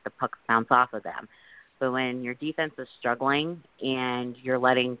 They let the pucks bounce off of them. But when your defense is struggling and you're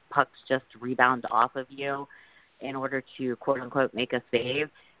letting pucks just rebound off of you in order to, quote-unquote, make a save,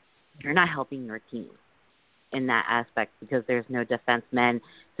 you're not helping your team in that aspect because there's no defensemen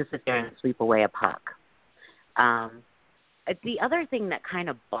to sit there and sweep away a puck. The other thing that kind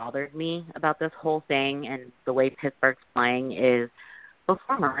of bothered me about this whole thing and the way Pittsburgh's playing is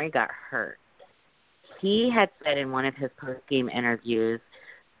before Murray got hurt, he had said in one of his post-game interviews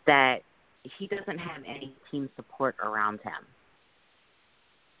that he doesn't have any team support around him.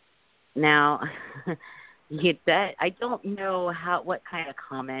 Now, I don't know what kind of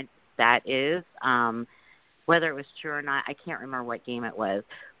comment that is, whether it was true or not. I can't remember what game it was.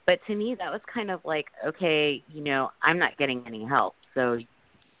 But to me, that was kind of like, okay, I'm not getting any help. So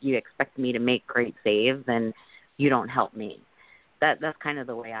you expect me to make great saves and you don't help me. That's kind of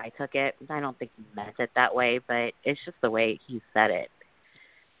the way I took it. I don't think he meant it that way, but it's just the way he said it.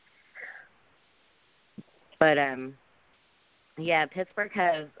 But, Pittsburgh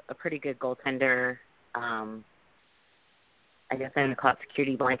has a pretty good goaltender. I guess I'm going to call it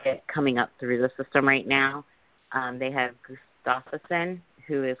security blanket coming up through the system right now. They have Gustafsson,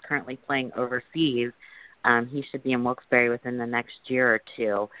 who is currently playing overseas. He should be in Wilkes-Barre within the next year or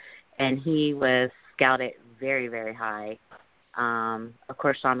two. And he was scouted very, very high. Of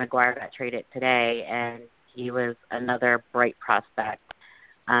course, Sean McGuire got traded today, and he was another bright prospect.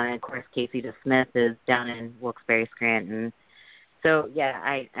 And, of course, Casey DeSmith is down in Wilkes-Barre, Scranton. So,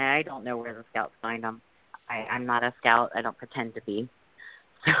 I don't know where the scouts find him. I'm not a scout. I don't pretend to be.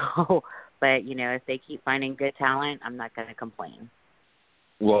 So, but, if they keep finding good talent, I'm not going to complain.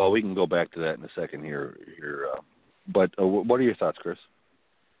 Well, we can go back to that in a second here. But what are your thoughts, Chris?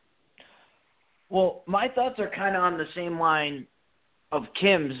 Well, my thoughts are kind of on the same line of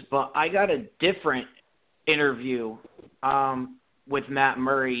Kim's, but I got a different interview with Matt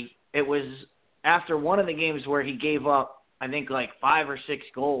Murray. It was after one of the games where he gave up, I think, like 5 or 6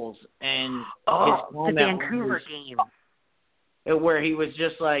 goals. And the Vancouver game. Where he was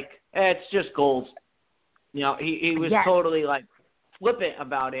just like, it's just goals. He was totally like flippant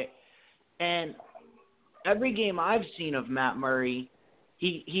about it. And every game I've seen of Matt Murray,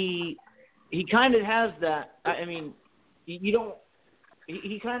 he kind of has that. I mean,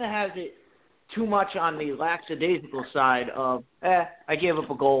 he kind of has it too much on the lackadaisical side of, I gave up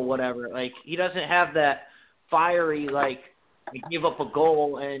a goal, whatever. Like, he doesn't have that fiery, like, I gave up a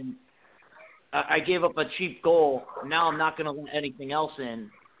goal and I gave up a cheap goal. Now I'm not going to let anything else in.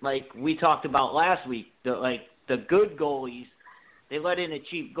 Like we talked about last week, the good goalies, they let in a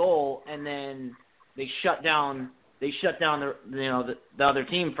cheap goal and then they shut down the other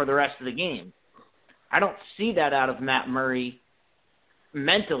team for the rest of the game. I don't see that out of Matt Murray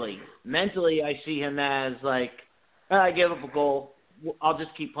mentally. Mentally, I see him as like, I gave up a goal. I'll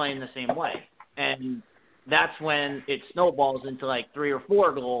just keep playing the same way. And that's when it snowballs into like 3 or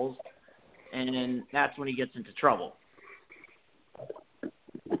 4 goals, and that's when he gets into trouble.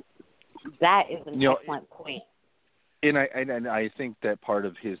 That is an excellent point. And I think that part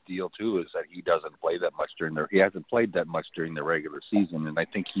of his deal too is that he doesn't play that much he hasn't played that much during the regular season, and I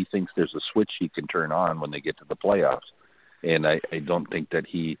think he thinks there's a switch he can turn on when they get to the playoffs, and I don't think that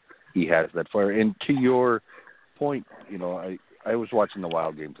he has that fire. And to your point, I was watching the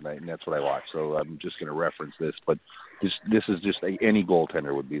Wild game tonight, and that's what I watched, so I'm just going to reference this, but this is just any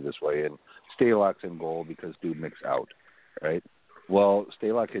goaltender would be this way, and Stalock's in goal because Dubnyk's out, right? Well,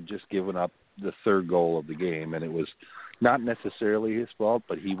 Stalock had just given up the third goal of the game, and it was not necessarily his fault,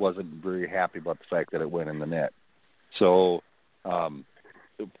 but he wasn't very happy about the fact that it went in the net. So the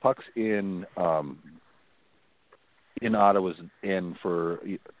puck's in Ottawa's end for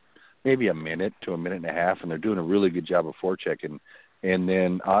maybe a minute to a minute and a half, and they're doing a really good job of forechecking, and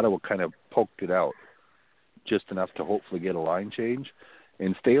then Ottawa kind of poked it out just enough to hopefully get a line change.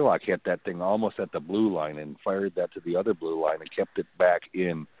 And Stalock hit that thing almost at the blue line and fired that to the other blue line and kept it back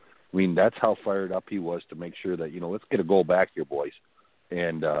in. I mean, that's how fired up he was to make sure that, let's get a goal back here, boys.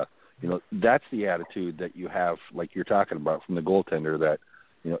 And, that's the attitude that you have, like you're talking about, from the goaltender that,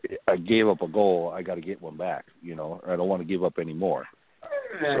 I gave up a goal, I got to get one back, I don't want to give up any more.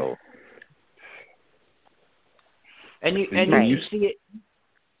 So. And you see it.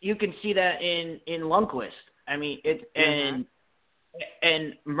 You can see that in Lundqvist. I mean,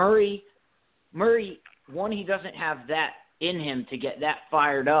 and Murray, one, he doesn't have that in him to get that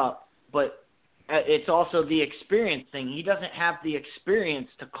fired up, but it's also the experience thing. He doesn't have the experience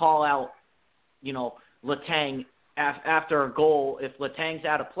to call out, Letang after a goal if Letang's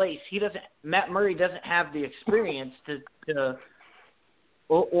out of place. Matt Murray doesn't have the experience to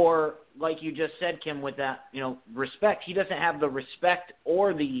or like you just said, Kim, with that, respect. He doesn't have the respect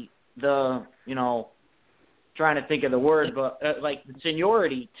or the trying to think of the word, but like the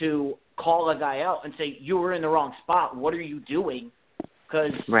seniority to call a guy out and say, you were in the wrong spot. What are you doing?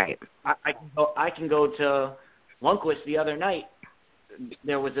 Because right. I can go to Lundqvist the other night.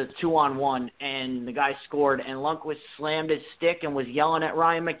 There was a 2-on-1, and the guy scored, and Lundqvist slammed his stick and was yelling at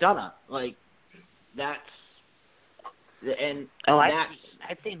Ryan McDonough. Like, that's – and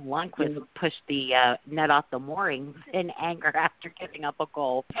I think Lundqvist pushed the net off the moorings in anger after giving up a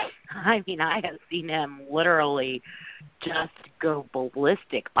goal. I mean, I have seen him literally just go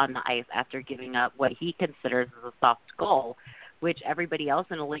ballistic on the ice after giving up what he considers as a soft goal, which everybody else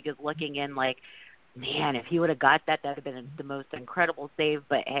in the league is looking in like, man, if he would have got that, that would have been the most incredible save.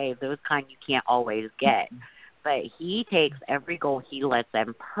 But, hey, those kind you can't always get. But he takes every goal he lets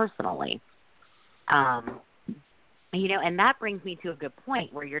in personally. And that brings me to a good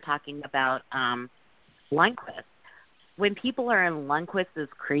point where you're talking about Lundqvist. When people are in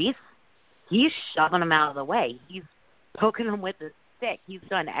Lundqvist's crease, he's shoving them out of the way. He's poking them with his stick. He's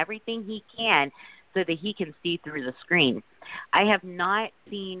done everything he can so that he can see through the screen. I have not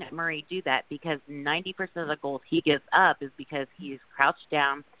seen Murray do that because 90% of the goals he gives up is because he's crouched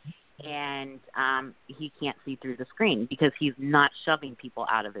down and he can't see through the screen because he's not shoving people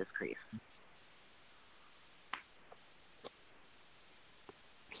out of his crease.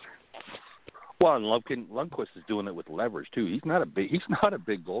 Well, and Lundqvist is doing it with leverage too. He's not a big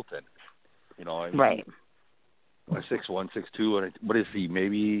goaltender. Right. 6'1", 6'2", and what is he?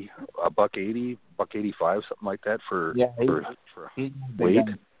 Maybe $180, $185, something like that for weight.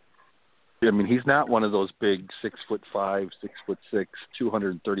 I mean, he's not one of those big 6'5", 6'6",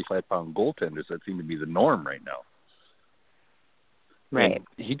 235-pound goaltenders that seem to be the norm right now. Right. And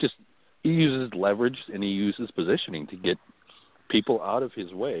he uses leverage and he uses positioning to get people out of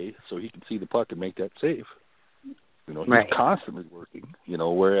his way so he can see the puck and make that save. He's constantly working.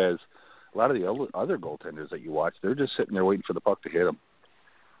 Whereas a lot of the other goaltenders that you watch, they're just sitting there waiting for the puck to hit them.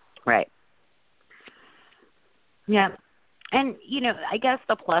 Right. Yeah. And, I guess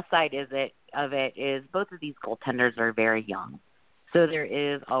the plus side of it is both of these goaltenders are very young. So there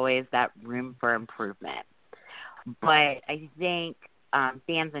is always that room for improvement. But I think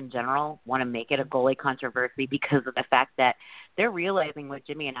fans in general want to make it a goalie controversy because of the fact that they're realizing what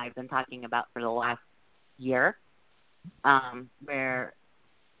Jimmy and I have been talking about for the last year, where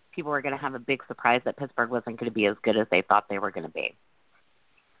people were going to have a big surprise that Pittsburgh wasn't going to be as good as they thought they were going to be.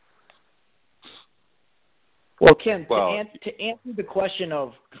 Well, Kim, to answer the question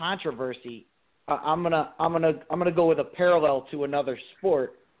of controversy, I'm gonna go with a parallel to another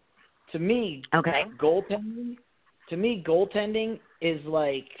sport. To me, goaltending is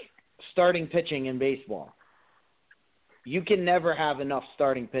like starting pitching in baseball. You can never have enough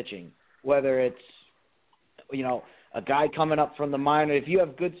starting pitching, whether it's a guy coming up from the minor. If you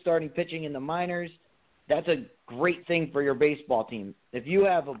have good starting pitching in the minors, that's a great thing for your baseball team. If you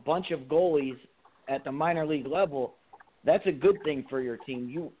have a bunch of goalies at the minor league level, that's a good thing for your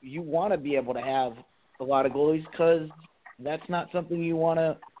team. You want to be able to have a lot of goalies because that's not something you want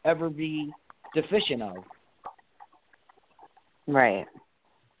to ever be deficient of. Right.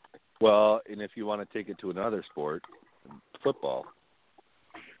 Well, and if you want to take it to another sport, football,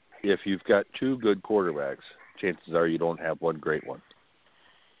 if you've got two good quarterbacks, chances are you don't have one great one.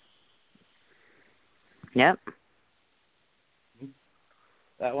 Yep.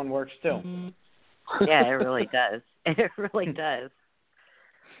 That one works too. Yeah, it really does. It really does.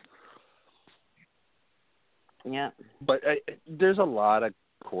 Yeah. But there's a lot of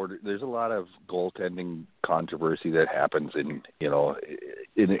goaltending controversy that happens and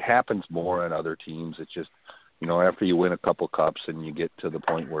it happens more on other teams. It's just, after you win a couple cups and you get to the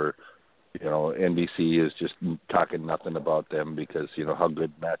point where, NBC is just talking nothing about them because, how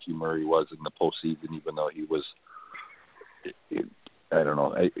good Matthew Murray was in the postseason, even though he was, I don't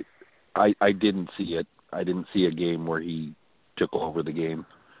know. I didn't see it. I didn't see a game where he took over the game.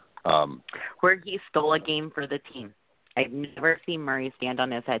 Where he stole a game for the team. I've never seen Murray stand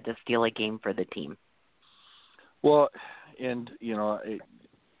on his head to steal a game for the team. Well, and, you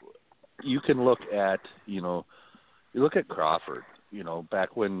can look at, you look at Crawford,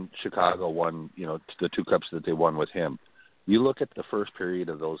 back when Chicago won, the two cups that they won with him. You look at the first period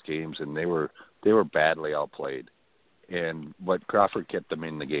of those games and they were badly outplayed. But Crawford kept them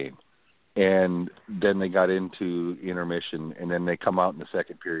in the game. And then they got into intermission, and then they come out in the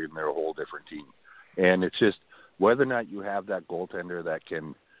second period, and they're a whole different team. And it's just whether or not you have that goaltender that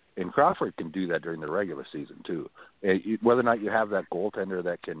can – and Crawford can do that during the regular season too. Whether or not you have that goaltender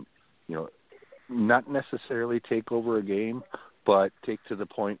that can, not necessarily take over a game, but take to the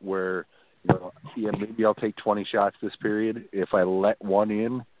point where, maybe I'll take 20 shots this period. If I let one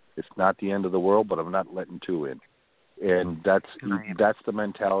in, it's not the end of the world, but I'm not letting two in. And that's the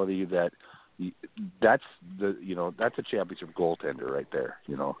mentality that's a championship goaltender right there,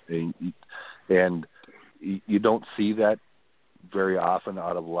 and you don't see that very often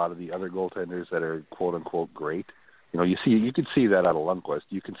out of a lot of the other goaltenders that are quote unquote great. You can see that out of Lundqvist.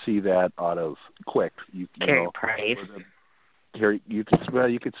 You can see that out of Quick. Carey Price. You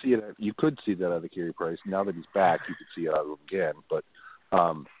could see it. You could see that out of Carey Price. Now that he's back, you could see it out of him again. But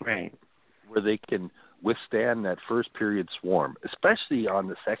right, where they can withstand that first period swarm, especially on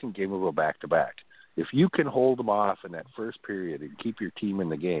the second game of a back-to-back. If you can hold them off in that first period and keep your team in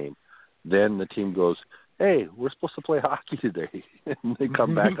the game, then the team goes, hey, we're supposed to play hockey today, and they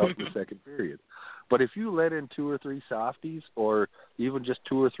come back out in the second period. But if you let in two or three softies or even just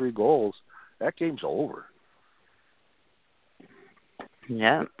two or three goals, that game's over.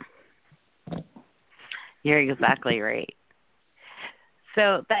 Yeah. You're exactly right.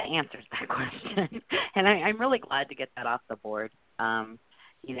 So that answers that question, and I'm really glad to get that off the board.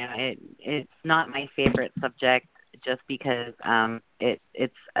 It's not my favorite subject just because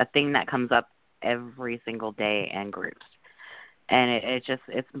it's a thing that comes up every single day in groups, and it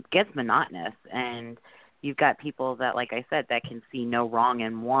gets monotonous. And you've got people that, like I said, that can see no wrong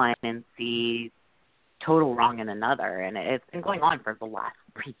in one and see total wrong in another, and it's been going on for the last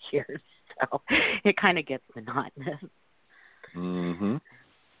 3 years, so it kind of gets monotonous. Mm-hmm.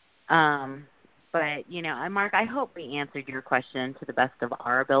 But, Mark, I hope we answered your question to the best of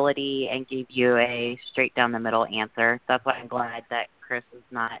our ability and gave you a straight down the middle answer. That's why I'm glad that Chris is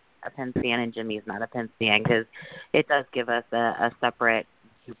not a Pens fan and Jimmy's not a Pens fan, because it does give us a separate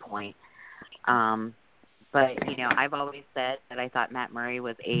viewpoint. But, I've always said that I thought Matt Murray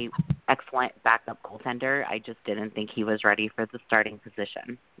was a excellent backup goaltender. I just didn't think he was ready for the starting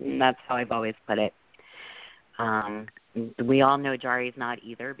position. And that's how I've always put it. We all know Jari's not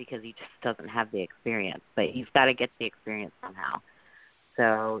either because he just doesn't have the experience, but he's got to get the experience somehow.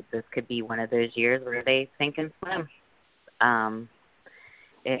 So this could be one of those years where they sink and swim.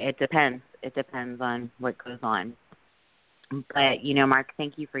 It depends. It depends on what goes on. But, Mark,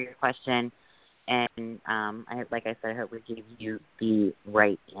 thank you for your question. And like I said, I hope we gave you the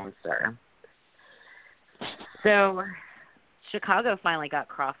right answer. So Chicago finally got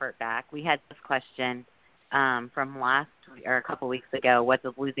Crawford back. We had this question from last or a couple weeks ago. What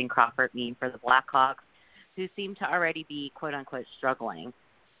does losing Crawford mean for the Blackhawks, who seem to already be quote unquote struggling?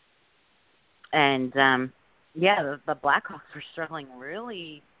 And the Blackhawks were struggling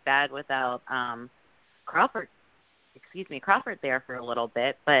really bad without Crawford there for a little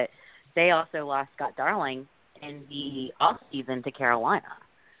bit, but they also lost Scott Darling in the off season to Carolina.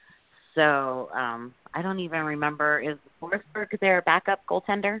 So I don't even remember, is Forsberg their backup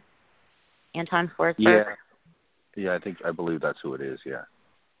goaltender? Anton Forsberg? Yeah, I believe that's who it is, yeah.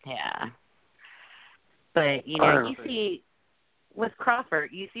 Yeah. But, you see, with Crawford,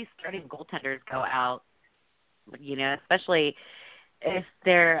 you see starting goaltenders go out, especially if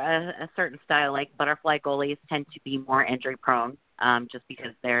they're a certain style, like butterfly goalies tend to be more injury prone, just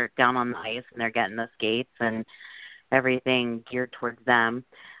because they're down on the ice and they're getting the skates and everything geared towards them.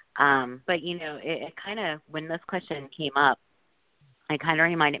 But it kind of, when this question came up, it kind of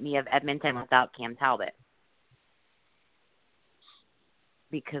reminded me of Edmonton without Cam Talbot.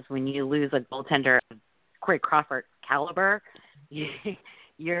 Because when you lose a goaltender of Corey Crawford caliber,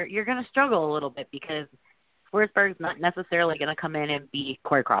 you're going to struggle a little bit, because Forsberg's not necessarily going to come in and be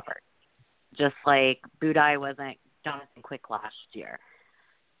Corey Crawford, just like Budai wasn't Jonathan Quick last year.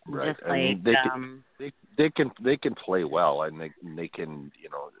 Right. Just like they can play well, and they can,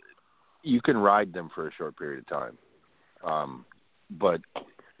 you can ride them for a short period of time. But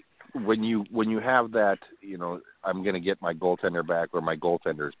when you have that, I'm going to get my goaltender back, or my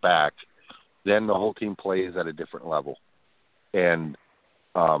goaltender's back, then the whole team plays at a different level. And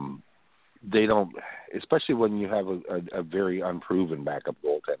they don't, especially when you have a very unproven backup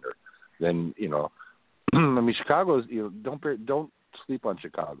goaltender, then, I mean, Chicago's, don't sleep on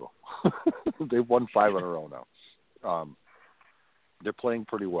Chicago. They've won 5 in a row now. They're playing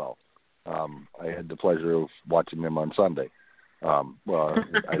pretty well. I had the pleasure of watching them on Sunday. Well,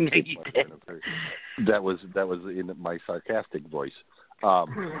 I you did. That was in my sarcastic voice.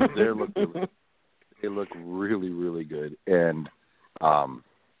 They look really, really good, and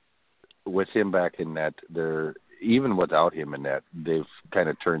with him back in net, they're, even without him in net, they've kind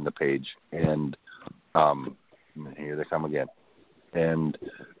of turned the page, and here they come again. And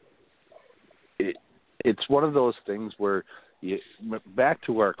it's one of those things where, back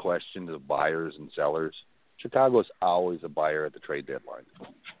to our question of buyers and sellers, Chicago's always a buyer at the trade deadline.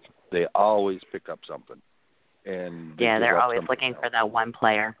 They always pick up something. And they're always looking for that one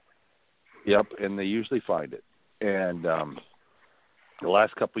player. Yep, and they usually find it. And the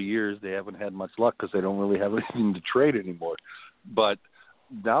last couple of years, they haven't had much luck because they don't really have anything to trade anymore. But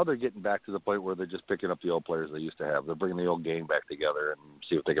now they're getting back to the point where they're just picking up the old players they used to have. They're bringing the old gang back together and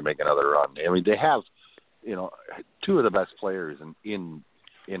see if they can make another run. I mean, they have, 2 of the best players in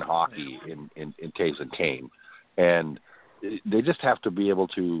hockey in Taves and Kane, and they just have to be able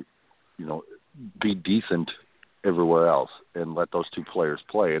to, be decent everywhere else and let those 2 players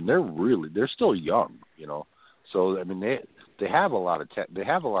play. And they're still young, So I mean, they have a lot of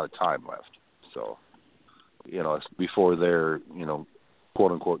time left. So, it's before their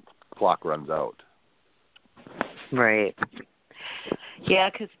quote unquote clock runs out. Right. Yeah,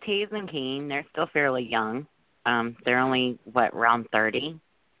 because Taves and Kane, they're still fairly young. They're only around 30,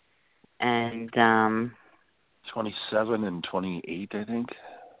 and 27 and 28, I think.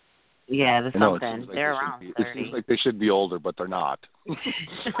 Yeah, there's something. Like they're around 30. It seems like they should be older, but they're not.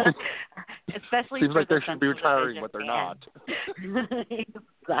 Especially seems for like the they should be retiring, Division but they're fans. not.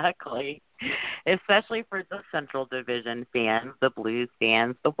 Exactly. Especially for the Central Division fans, the Blues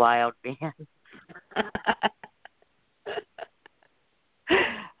fans, the Wild fans.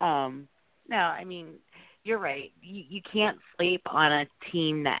 No, I mean, you're right. You can't sleep on a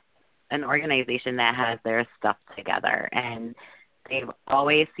team an organization that has their stuff together, and they've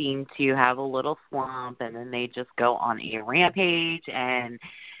always seemed to have a little slump, and then they just go on a rampage, and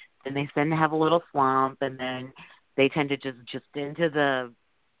then they tend to have a little slump, and then they tend to just into the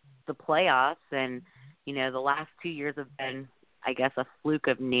playoffs. And the last 2 years have been, I guess, a fluke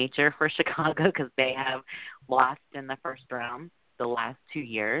of nature for Chicago, because they have lost in the first round the last 2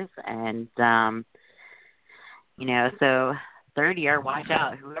 years, and so third year, watch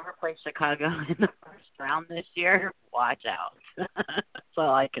out. Whoever plays Chicago in the first round this year, watch out. That's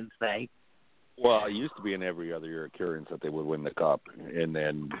all I can say. Well, it used to be an every other year occurrence that they would win the cup, and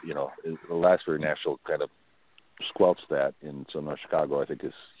then the last year Nashville kind of squelched that, and so now Chicago, I think,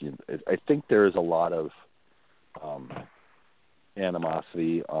 I think there is a lot of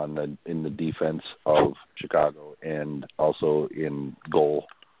animosity in the defense of Chicago, and also in goal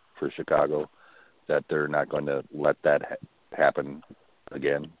for Chicago, that they're not going to let that happen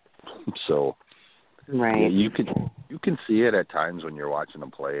again. So, right, you can see it at times when you're watching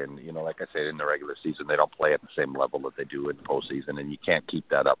them play, and like I said, in the regular season they don't play at the same level that they do in the postseason, and you can't keep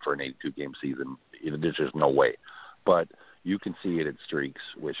that up for an 82-game season. There's just no way. But you can see it in streaks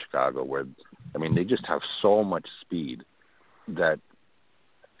with Chicago, where they just have so much speed that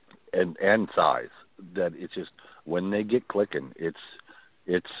and size that it's just, when they get clicking, it's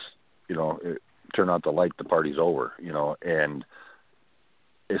turn out the light, the party's over, and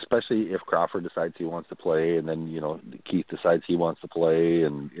especially if Crawford decides he wants to play, and then Keith decides he wants to play,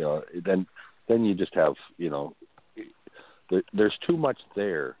 and then you just have there's too much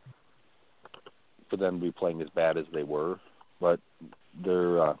there for them to be playing as bad as they were, but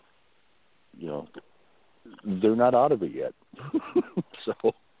they're they're not out of it yet. So.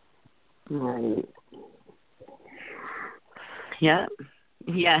 Right. Yeah.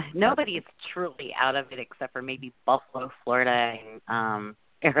 Yeah. Nobody's truly out of it except for maybe Buffalo, Florida, and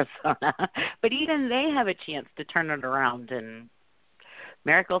Arizona. But even they have a chance to turn it around, and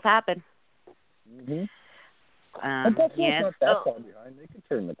miracles happen. Mm-hmm. And Buffalo's not that far behind. They can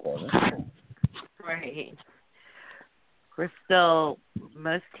turn the corner. Right.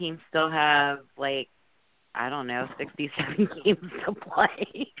 Most teams still have, like, I don't know, 67 games to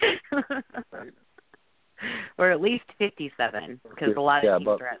play. Right. Or at least 57, because a lot of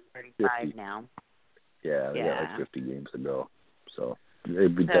teams are at 35 50. now. Yeah, they got like 50 games to go. So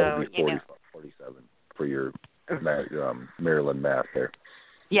it'd be 47 for your Maryland math there.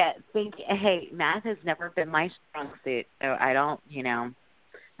 Yeah, hey, math has never been my strong suit, so I don't,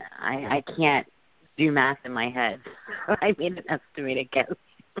 I can't do math in my head. I made an estimated guess.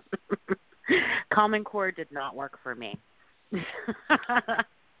 Common Core did not work for me.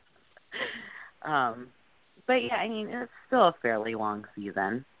 But yeah, I mean, it's still a fairly long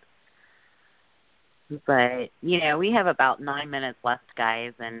season. But, we have about 9 minutes left,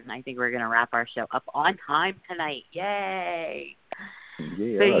 guys, and I think we're going to wrap our show up on time tonight. Yay!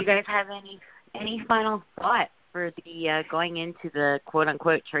 Yeah. So you guys have any final thoughts for the going into the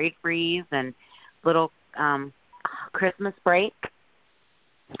quote-unquote trade freeze and little Christmas break?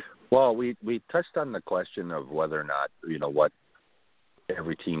 Well, we touched on the question of whether or not, what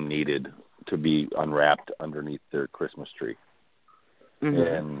every team needed to be unwrapped underneath their Christmas tree. Mm-hmm.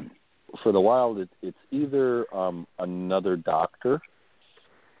 And for the Wild, it's either another doctor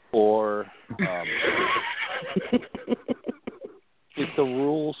or it's a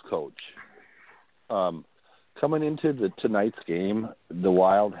rules coach. Coming into tonight's game, the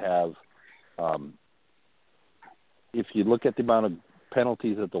Wild have, if you look at the amount of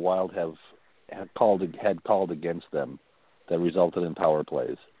penalties that the Wild had called against them that resulted in power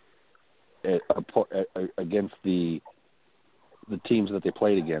plays against the teams that they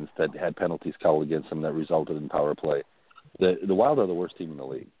played against that had penalties called against them that resulted in power play. The Wild are the worst team in the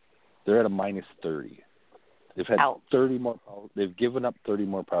league. They're at a minus 30. They've had 30 more. They've given up 30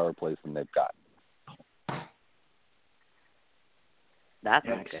 more power plays than they've gotten. That's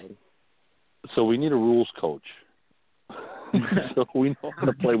not good. So we need a rules coach. So we know how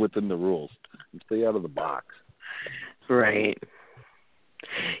to play within the rules and stay out of the box. Right.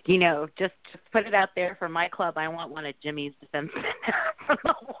 Just put it out there for my club. I want one of Jimmy's defensemen from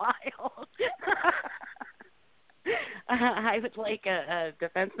the Wild. I would like a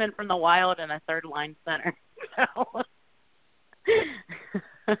defenseman from the Wild and a third line center. So.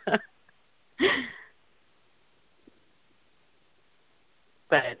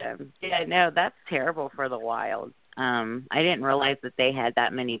 But yeah, no, that's terrible for the Wild. I didn't realize that they had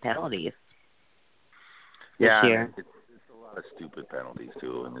that many penalties. Yeah, this year. It's a lot of stupid penalties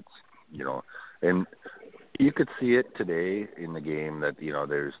too, and it's and you could see it today in the game that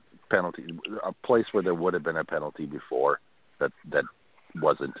there's penalty, a place where there would have been a penalty before that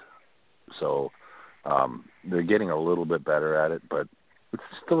wasn't. So they're getting a little bit better at it, but it's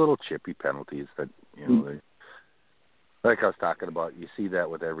just a little chippy penalties that they, like I was talking about. You see that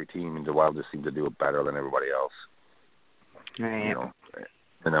with every team, and the Wild just seem to do it better than everybody else. Right.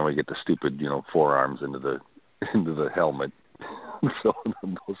 And then we get the stupid forearms into the helmet. So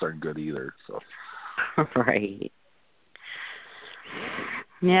those aren't good either. So. Right.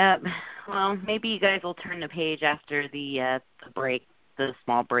 Yeah. Well, maybe you guys will turn the page after the break, the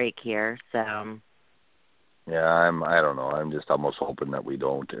small break here. So. Yeah, I don't know. I'm just almost hoping that we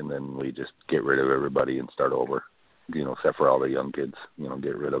don't, and then we just get rid of everybody and start over. Except for all the young kids.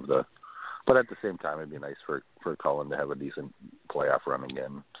 Get rid of the. But at the same time, it'd be nice for Cullen to have a decent playoff run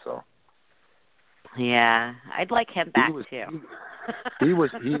again. So. Yeah, I'd like him back too. He was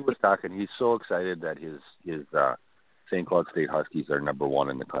talking. He's so excited that his St. Cloud State Huskies are number 1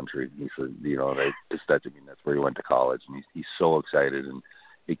 in the country. He said, that's where he went to college, and he's so excited, and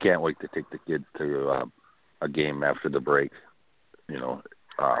he can't wait to take the kids to a game after the break.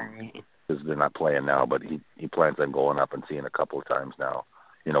 Because they're not playing now, but he plans on going up and seeing a couple of times now.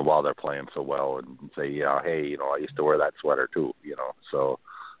 While they're playing so well, and say, hey, I used to wear that sweater too. So.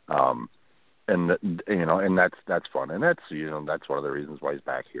 And that's fun, and that's that's one of the reasons why he's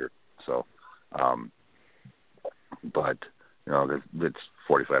back here. So, but it's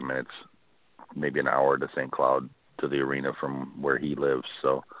 45 minutes, maybe an hour to St. Cloud to the arena from where he lives.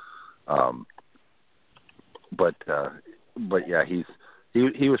 So, but yeah, he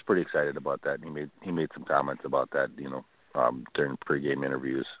was pretty excited about that. And he made some comments about that, during pregame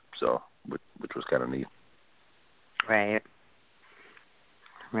interviews. So, which was kind of neat. Right.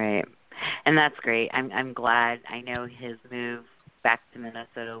 And that's great. I'm glad. I know his move back to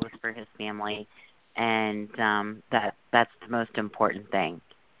Minnesota was for his family, and that's the most important thing.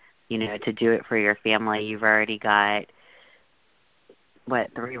 You know, to do it for your family. You've already got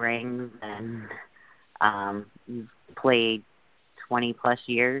 3 rings, and you've played 20 plus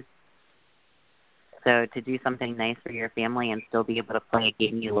years. So to do something nice for your family and still be able to play a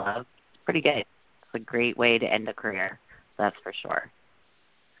game you love, it's pretty good. It's a great way to end a career. That's for sure.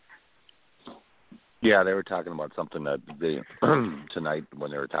 Yeah, they were talking about something that they tonight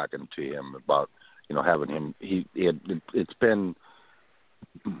when they were talking to him about, you know, having him. It's been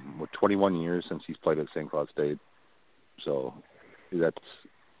 21 years since he's played at St. Cloud State, so he's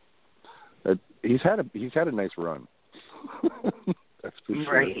had a nice run. That's for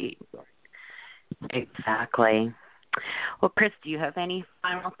sure. Right. Exactly. Well, Chris, do you have any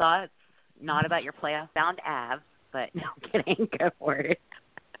final thoughts? Not about your playoff-bound Avs, but no kidding. Go for it.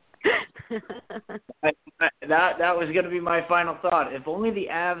 That was going to be my final thought. If only the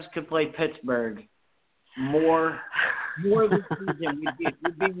Avs could play Pittsburgh more this season, we'd be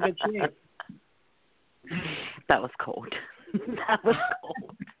in good shape. That was cold. That was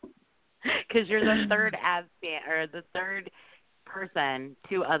cold. Because you're the third Avs fan, or the third person.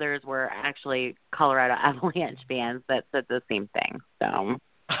 2 others were actually Colorado Avalanche fans that said the same thing. So,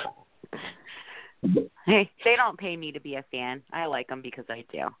 hey, they don't pay me to be a fan. I like them because I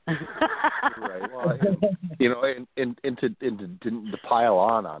do. Right. Well, you know, and to pile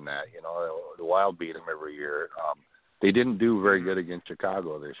on that, you know, the Wild beat them every year. They didn't do very good against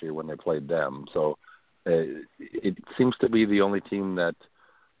Chicago this year when they played them. So it seems to be the only team that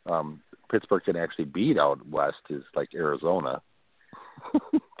Pittsburgh can actually beat out west is like Arizona.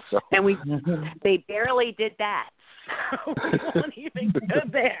 So. And they barely did that. So we won't even go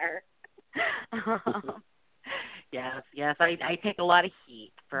there. Yes, I take a lot of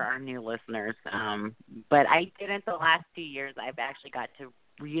heat for our new listeners, but I didn't the last 2 years. I've actually got to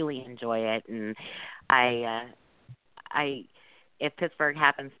really enjoy it, and if Pittsburgh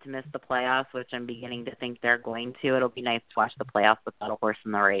happens to miss the playoffs, which I'm beginning to think they're going to, it'll be nice to watch the playoffs without a horse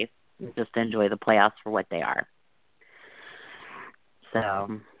in the race and just enjoy the playoffs for what they are.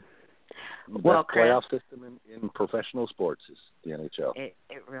 So, well, Chris, playoff system in professional sports is the NHL. It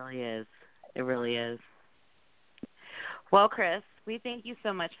really is. It really is. Well, Chris, we thank you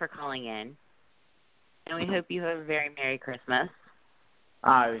so much for calling in, and we hope you have a very Merry Christmas.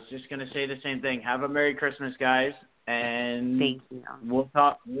 I was just going to say the same thing. Have a Merry Christmas, guys, and thank you. We'll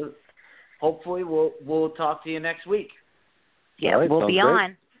talk. Hopefully, we'll talk to you next week. Yeah, right, we'll be great.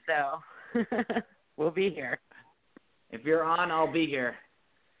 on, so we'll be here. If you're on, I'll be here.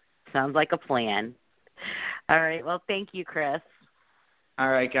 Sounds like a plan. All right. Well, thank you, Chris. All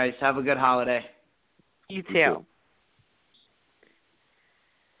right, guys. Have a good holiday. You too.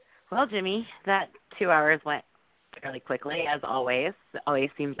 Well, Jimmy, that 2 hours went fairly quickly, as always. It always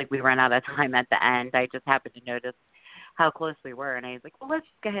seems like we run out of time at the end. I just happened to notice how close we were, and I was like, well, let's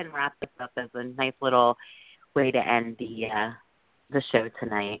go ahead and wrap this up as a nice little way to end the show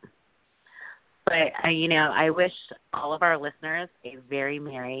tonight. But, I wish all of our listeners a very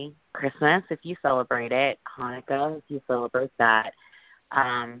Merry Christmas if you celebrate it, Hanukkah if you celebrate that.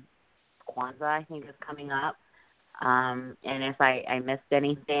 Kwanzaa, I think, is coming up. And if I missed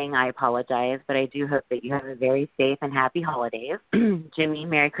anything, I apologize, but I do hope that you have a very safe and happy holidays. Jimmy,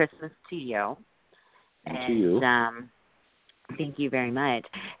 Merry Christmas to you. And to you. Thank you very much.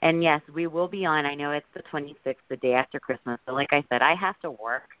 And, yes, we will be on. I know it's the 26th, the day after Christmas. So, like I said, I have to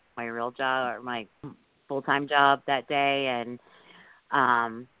work my real job or my full-time job that day. And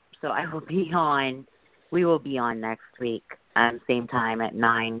so I will be on. We will be on next week, same time at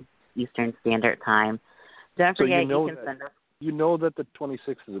 9 Eastern Standard Time. Don't forget, you can send us. You know that the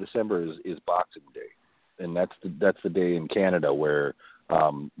 26th of December is Boxing Day, and that's the day in Canada where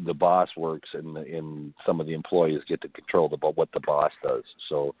the boss works and some of the employees get to control what the boss does.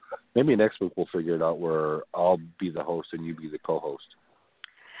 So maybe next week we'll figure it out where I'll be the host and you be the co-host.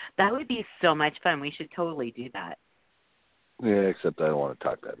 That would be so much fun. We should totally do that. Yeah, except I don't want to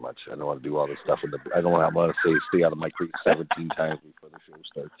talk that much. I don't want to do all this stuff. I don't want to say stay out of my crease 17 times before the show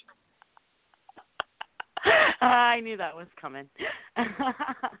starts. I knew that was coming.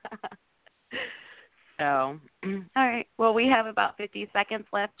 So, all right. Well, we have about 50 seconds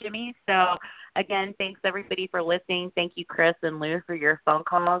left, Jimmy. So, again, thanks, everybody, for listening. Thank you, Chris and Lou, for your phone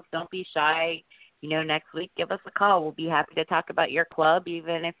calls. Don't be shy. Next week, give us a call. We'll be happy to talk about your club,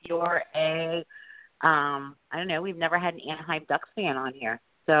 even if you're I don't know, we've never had an Anaheim Ducks fan on here.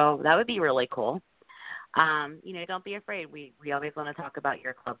 So that would be really cool. Don't be afraid. We always want to talk about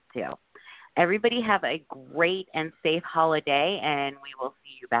your club, too. Everybody have a great and safe holiday, and we will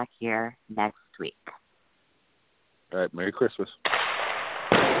see you back here next week. All right. Merry Christmas.